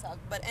know how to talk,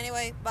 but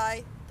anyway,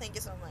 bye. Thank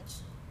you so much.